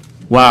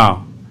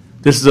 Wow.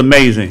 This is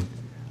amazing.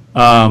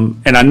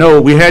 And I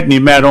know we had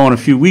Nimat on a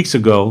few weeks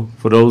ago,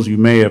 for those you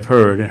may have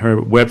heard, and her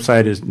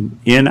website is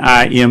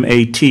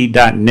nimat.net,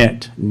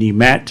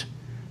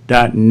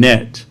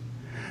 nimat.net.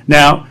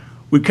 Now,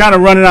 we're kind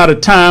of running out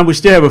of time. We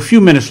still have a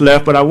few minutes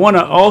left, but I want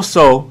to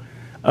also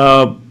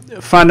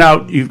find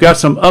out, you've got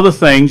some other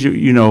things,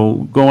 you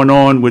know, going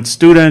on with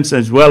students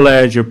as well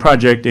as your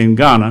project in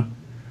Ghana.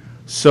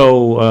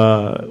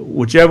 So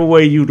whichever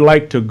way you'd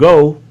like to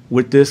go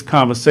with this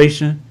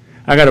conversation.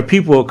 I got a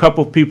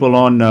couple of people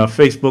on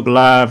Facebook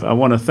Live. I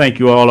want to thank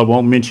you all. I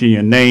won't mention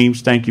your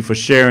names. Thank you for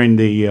sharing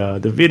the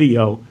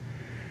video.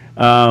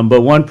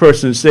 But one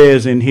person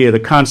says in here the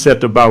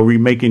concept about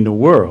remaking the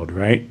world,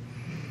 right?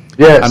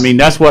 Yes. I mean,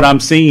 that's what I'm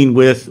seeing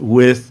with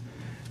what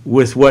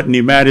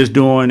Nimat is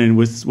doing and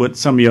with what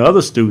some of your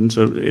other students,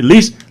 or at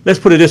least, let's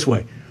put it this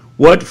way,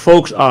 what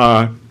folks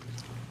are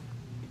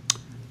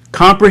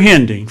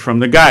comprehending from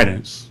the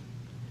guidance,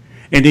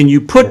 and then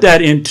you put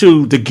that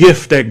into the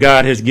gift that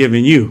God has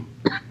given you,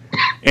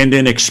 and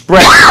then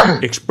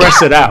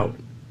express it out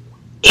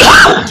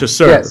to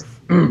serve. Yes.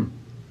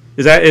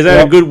 Is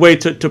that a good way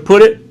to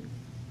put it?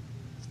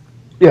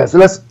 Yeah, so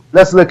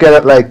let's look at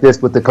it like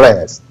this with the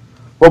class.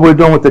 What we're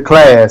doing with the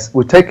class,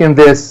 we're taking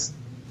this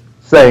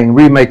saying,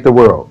 remake the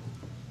world.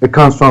 It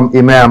comes from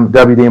Imam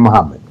W.D.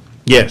 Muhammad.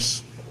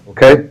 Yes.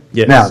 Okay?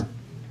 Yes. Now,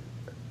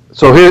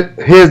 so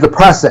here's the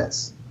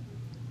process.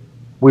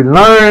 We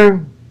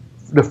learn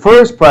the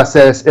first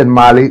process in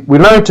Mali. We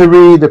learn to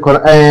read the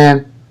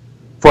Quran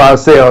for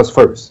ourselves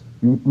first.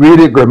 You read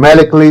it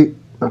grammatically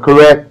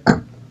correct,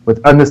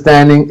 with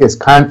understanding its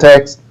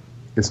context,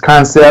 its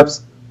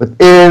concepts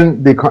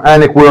within the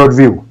Quranic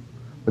worldview,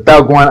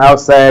 without going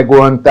outside,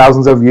 going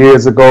thousands of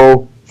years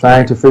ago,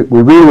 trying to fit.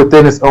 We read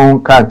within its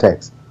own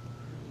context.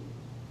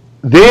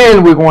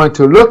 Then we're going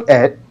to look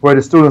at where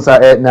the students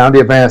are at now,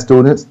 the advanced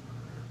students.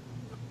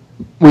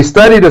 We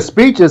study the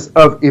speeches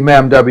of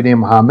Imam W.D.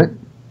 Muhammad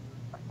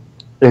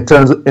in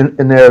terms of,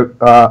 in their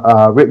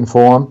written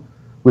form.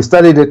 We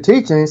study the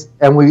teachings,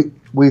 and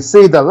we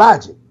see the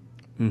logic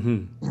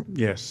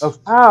Yes. of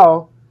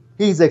how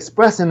he's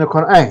expressing the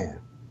Quran.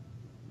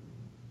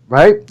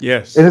 Right?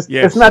 Yes. And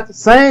Yes. it's not the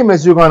same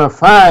as you're going to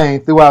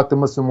find throughout the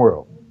Muslim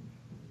world.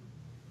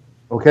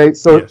 Okay?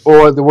 So, Yes.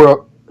 or the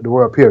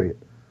world period.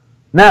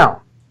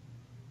 Now,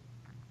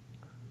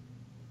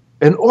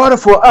 in order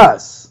for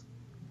us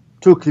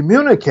to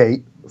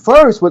communicate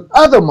first with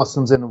other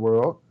Muslims in the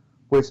world,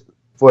 which,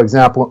 for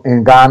example,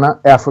 in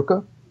Ghana,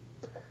 Africa,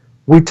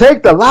 we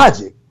take the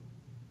logic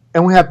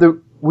and we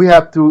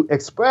have to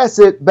express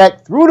it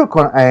back through the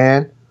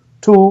Quran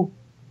to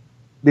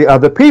the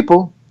other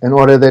people in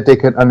order that they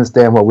can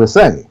understand what we're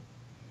saying.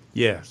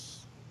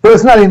 Yes. So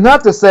it's not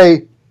enough to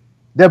say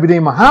W.D.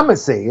 Muhammad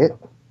said.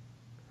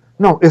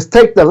 No, it's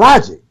take the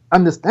logic,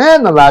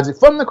 understand the logic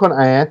from the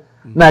Quran,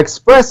 now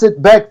express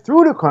it back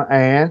through the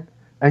Quran,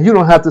 and you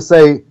don't have to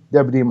say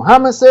W.D.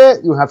 Muhammad said,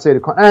 you don't have to say the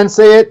Quran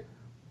said,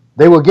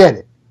 they will get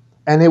it.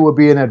 And it will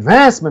be an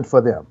advancement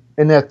for them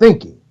in their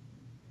thinking.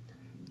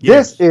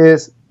 Yes.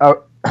 This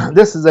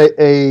is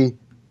a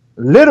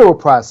literal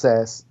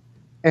process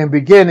in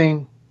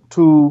beginning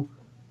to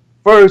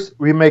first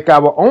remake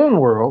our own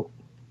world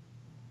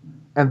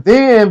and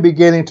then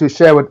beginning to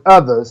share with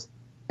others,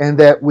 and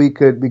that we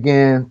could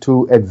begin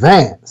to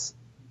advance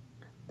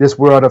this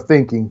world of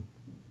thinking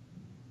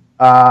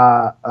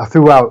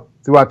throughout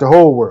the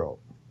whole world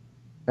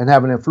and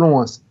have an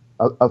influence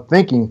of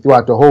thinking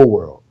throughout the whole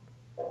world.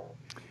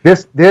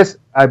 This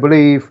I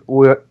believe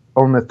we're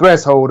on the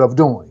threshold of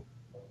doing.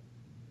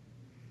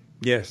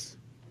 Yes.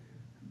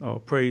 Oh,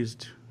 praise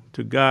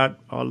to God,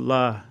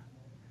 Allah,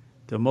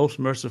 the most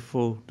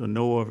merciful, the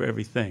knower of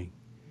everything.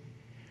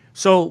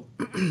 So,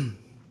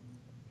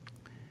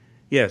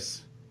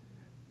 yes.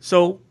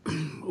 So,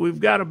 we've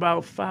got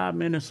about 5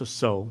 minutes or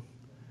so.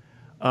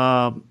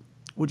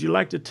 Would you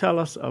like to tell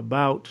us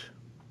about...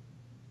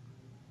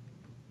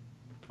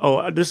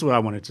 Oh, this is what I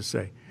wanted to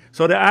say.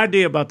 So the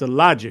idea about the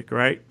logic,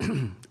 right?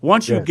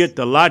 Once you get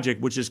the logic,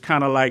 which is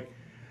kind of like,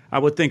 I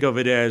would think of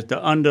it as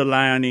the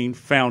underlying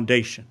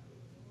foundation.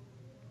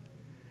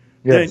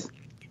 Yes.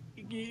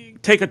 Then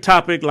take a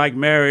topic like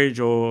marriage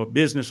or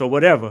business or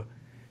whatever.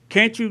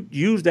 Can't you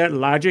use that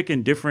logic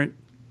in different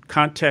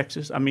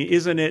contexts? I mean,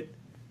 isn't it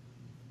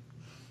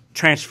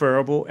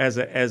transferable as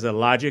a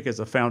logic, as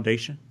a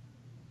foundation?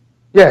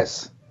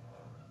 Yes,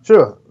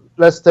 sure.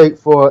 Let's take,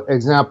 for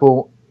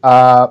example,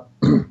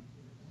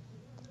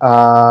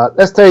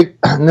 let's take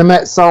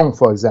Nemet's song,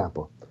 for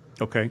example.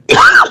 Okay.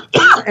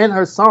 In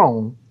her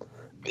song,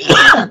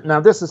 now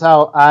this is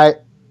how I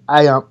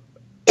am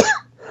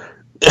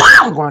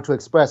going to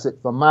express it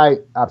from my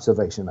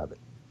observation of it.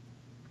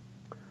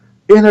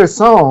 In her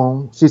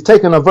song, she's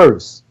taking a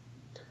verse.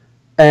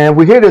 And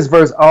we hear this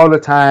verse all the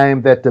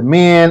time, that the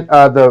men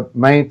are the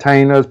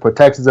maintainers,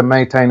 protectors, and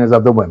maintainers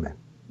of the women.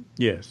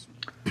 Yes.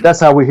 That's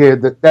how we hear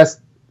that. That's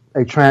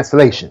a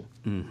translation.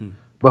 Mm-hmm.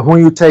 But when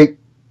you take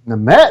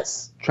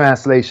Nemet's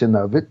translation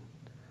of it,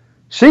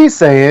 she's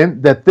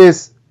saying that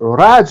this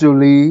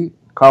Rajuli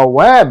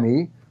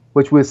Kawami,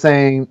 which we're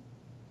saying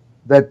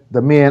that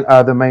the men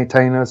are the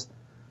maintainers,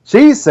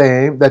 she's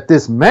saying that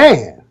this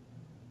man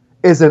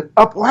is an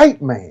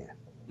upright man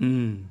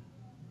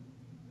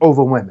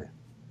over women.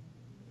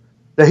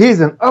 That he's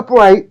an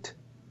upright,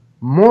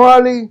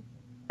 morally,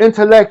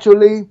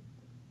 intellectually,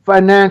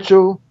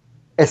 financial,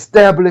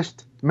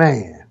 established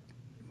man.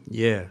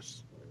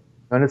 Yes.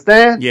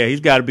 Understand? Yeah, he's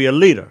got to be a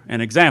leader,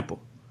 an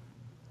example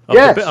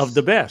of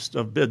the best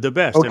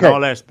Okay. in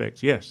all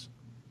aspects. Yes.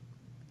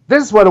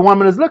 This is what a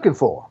woman is looking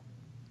for.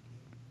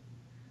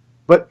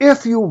 But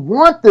if you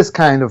want this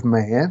kind of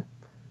man,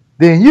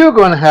 then you're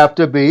going to have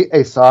to be a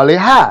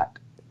salihat,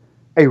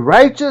 a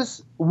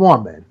righteous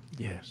woman.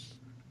 Yes.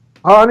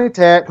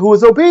 Harnitat, who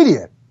is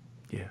obedient.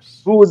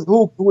 Yes. Who is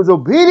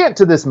obedient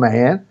to this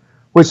man,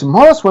 which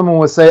most women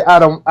would say, I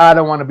don't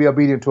want to be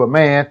obedient to a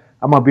man,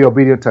 I'm going to be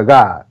obedient to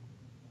God.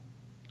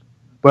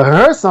 But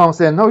her song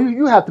said, no,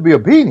 you have to be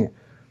obedient.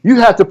 You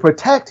have to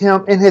protect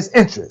him in his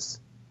interests.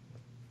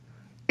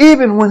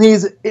 Even when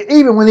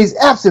he's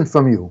absent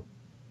from you.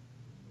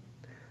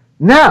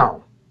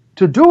 Now,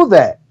 to do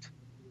that,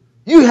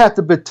 you have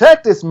to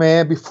protect this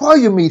man before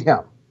you meet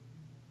him.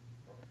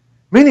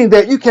 Meaning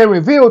that you can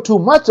reveal too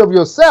much of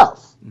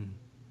yourself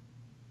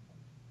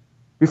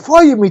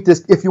before you meet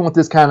this, if you want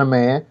this kind of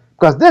man,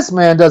 because this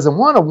man doesn't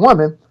want a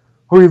woman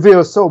who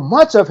reveals so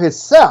much of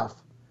himself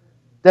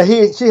that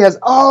she has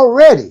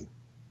already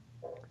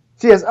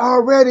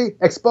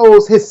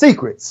exposed his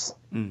secrets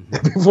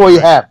before you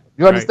have him.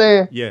 You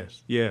understand?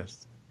 Yes.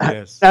 Yes.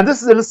 And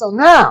this is it. So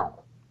now,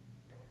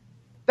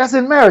 that's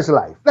in marriage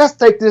life. Let's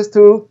take this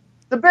to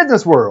the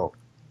business world.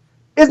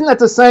 Isn't that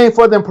the same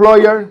for the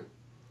employer?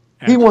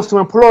 He wants to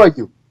employ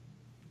you.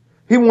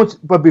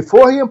 But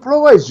before he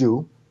employs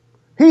you,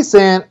 he's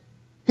saying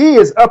he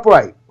is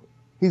upright.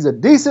 He's a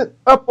decent,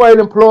 upright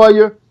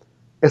employer,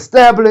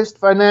 established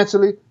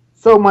financially,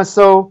 so much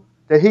so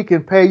that he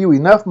can pay you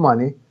enough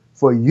money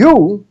for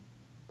you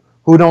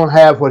who don't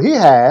have what he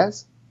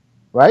has,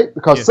 right?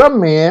 Because some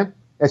men,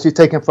 as you're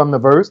taking from the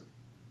verse,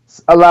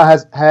 Allah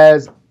has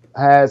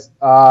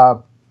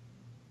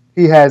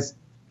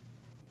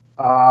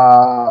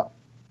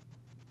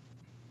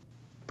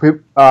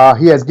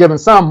given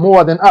some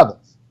more than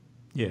others.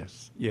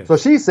 Yes. So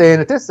she's saying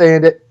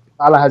that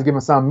Allah has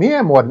given some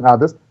men more than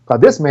others, because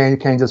this man you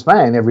can't just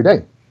find every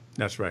day.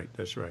 That's right.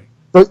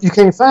 So you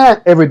can't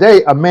find every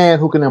day a man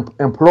who can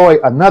employ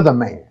another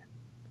man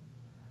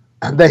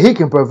that he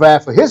can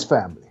provide for his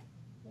family.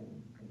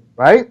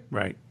 Right?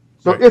 Right.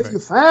 So if you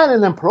find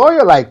an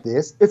employer like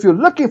this, if you're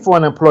looking for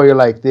an employer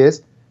like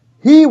this,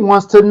 He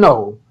wants to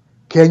know,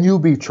 can you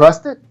be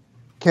trusted?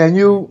 Can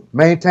you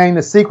maintain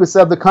the secrets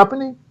of the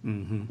company?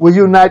 Mm-hmm. Will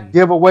you not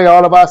give away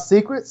all of our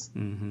secrets?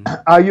 Mm-hmm.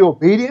 Are you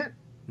obedient?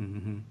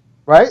 Mm-hmm.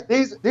 Right?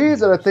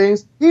 These are the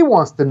things he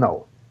wants to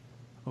know.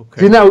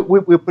 Okay. You know,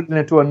 we're putting it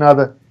into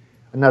another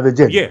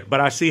gender. Yeah,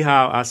 but I see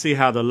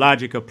how the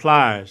logic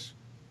applies,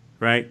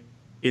 right,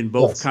 in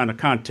both Yes. kind of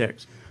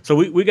contexts. So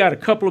we got a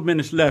couple of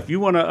minutes left. You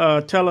want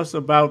to tell us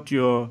about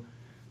your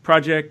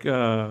project,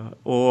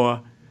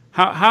 or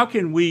how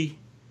can we?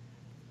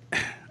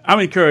 I'm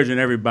encouraging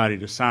everybody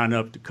to sign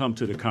up to come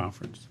to the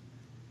conference,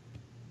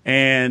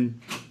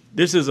 and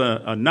this is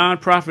a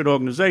nonprofit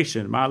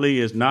organization. Mali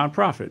is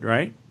nonprofit,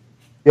 right?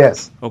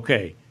 Yes.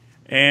 Okay,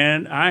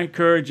 and I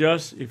encourage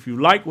us, if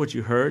you like what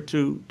you heard,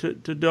 to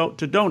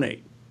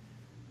donate.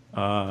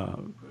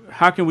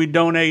 How can we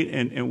donate,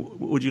 and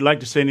would you like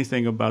to say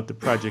anything about the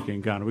project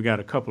in Ghana? We got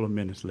a couple of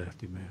minutes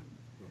left, man.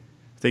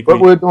 What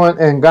we're doing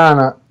in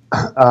Ghana,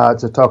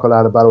 to talk a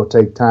lot about, it will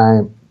take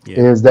time,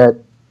 is that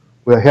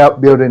we'll help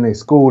building a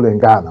school in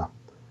Ghana.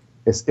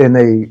 It's in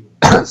a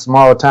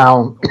small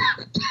town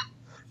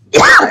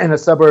in the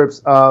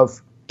suburbs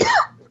of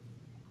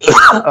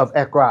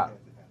Accra.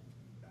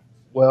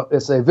 Well,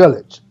 it's a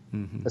village.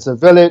 Mm-hmm. It's a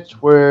village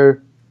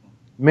where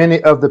many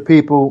of the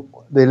people,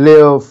 they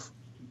live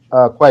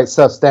quite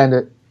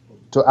substandard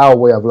to our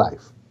way of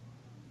life.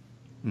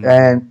 Mm-hmm.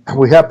 And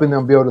we're helping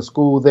them build a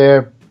school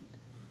there.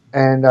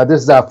 And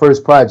this is our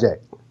first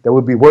project that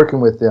we'll be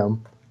working with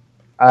them.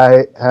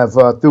 I have,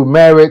 through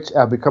marriage,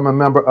 I've become a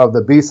member of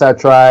the Bisa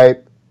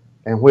tribe,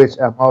 in which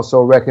I'm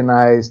also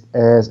recognized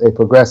as a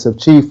progressive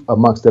chief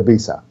amongst the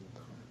Bisa.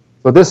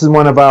 So this is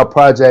one of our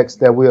projects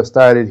that we have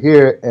started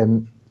here,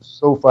 and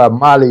so far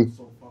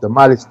the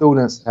Mali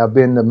students have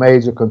been the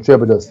major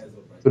contributors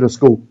to the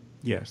school.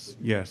 Yes,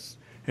 yes.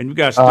 And you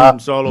got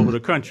students all over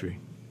the country.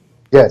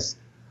 Yes.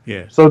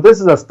 Yes. So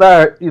this is a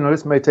start,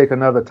 this may take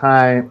another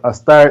time, a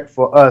start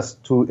for us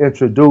to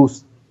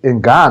introduce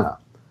in Ghana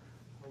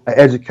an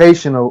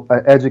educational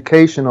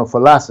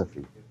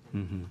philosophy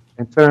mm-hmm.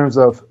 in terms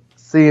of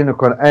seeing the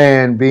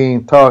Quran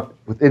being taught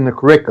within the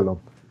curriculum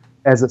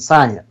as a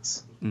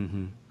science.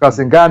 Mm-hmm. Because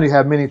in Ghana you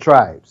have many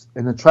tribes,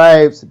 and the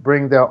tribes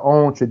bring their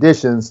own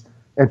traditions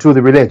into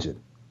the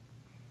religion.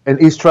 And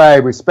each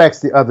tribe respects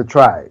the other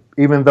tribe,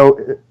 even though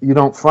you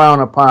don't frown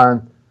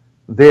upon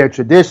their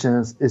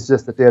traditions, it's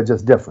just that they're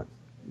just different.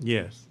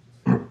 Yes.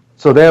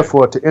 So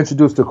therefore, to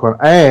introduce the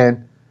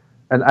Quran,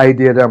 an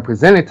idea that I'm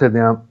presenting to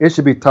them, it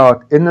should be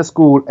taught in the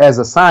school as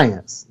a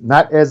science,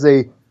 not as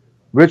a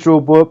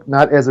ritual book,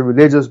 not as a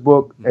religious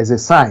book, as a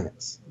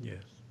science.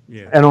 Yes.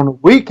 Yes. And on the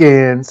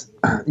weekends,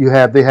 they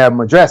have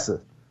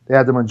madrasa. They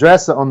have the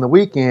madrasa on the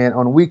weekend.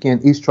 On the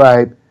weekend, each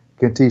tribe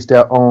can teach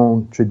their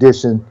own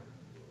tradition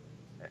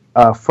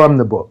from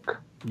the book.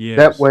 Yes.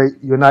 That way,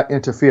 you're not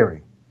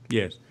interfering.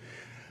 Yes.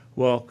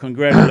 Well,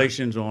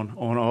 congratulations on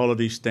all of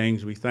these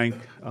things. We thank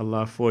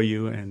Allah for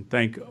you, and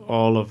thank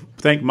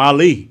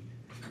Mali.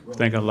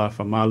 Thank Allah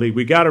for Mali.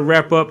 We got to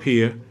wrap up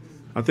here.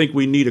 I think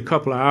we need a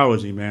couple of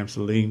hours, Imam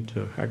Salim.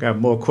 I got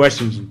more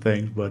questions and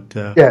things, but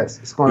yes,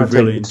 it's going to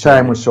take. The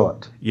time was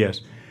short.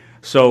 Yes.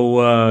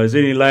 So, is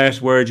there any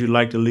last words you'd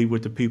like to leave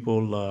with the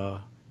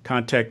people?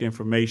 Contact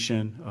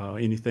information,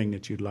 anything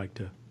that you'd like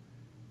to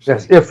say?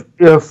 Yes.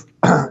 If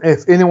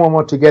anyone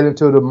wants to get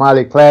into the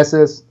Mali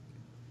classes,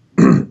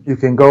 you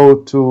can go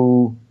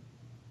to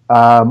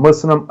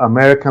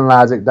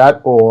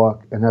MuslimAmericanLogic.org,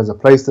 and there's a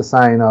place to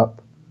sign up.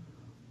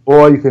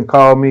 Or you can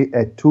call me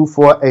at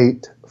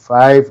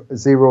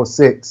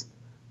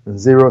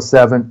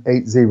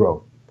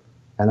 248-506-0780,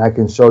 and I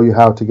can show you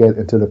how to get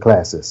into the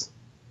classes.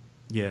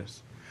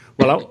 Yes.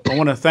 Well, I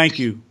want to thank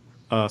you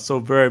so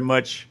very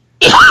much,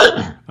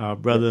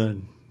 brother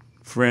and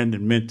friend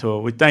and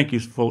mentor. We thank you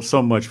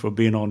so much for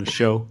being on the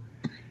show.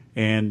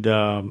 And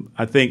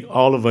I think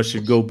all of us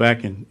should go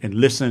back and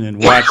listen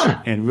and watch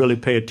and really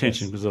pay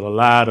attention, because there's a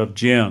lot of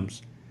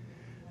gems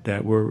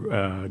that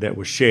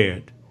were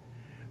shared.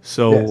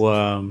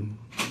 So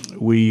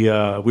we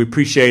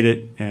appreciate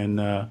it, and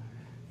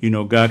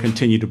God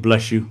continue to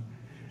bless you,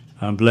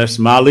 bless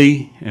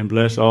Mali, and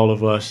bless all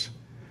of us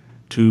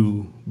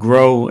to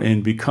grow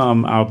and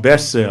become our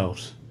best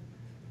selves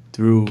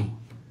through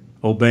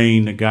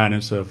obeying the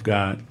guidance of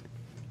God.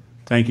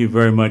 Thank you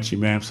very much,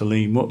 Imam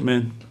Salim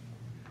Mu'min,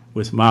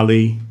 with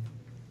Mali,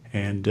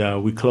 and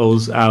we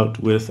close out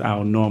with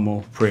our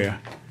normal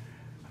prayer.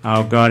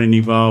 Our God and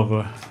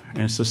Evolver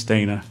and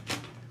Sustainer,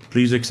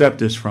 please accept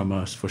this from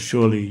us, for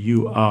surely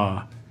you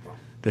are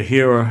the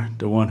hearer,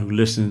 the one who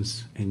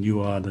listens, and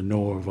you are the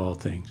knower of all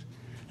things.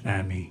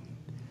 Ameen.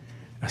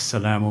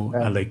 Assalamu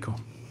alaikum.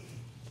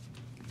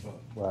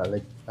 Wa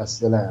alaikum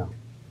assalam.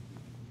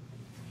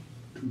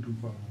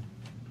 225.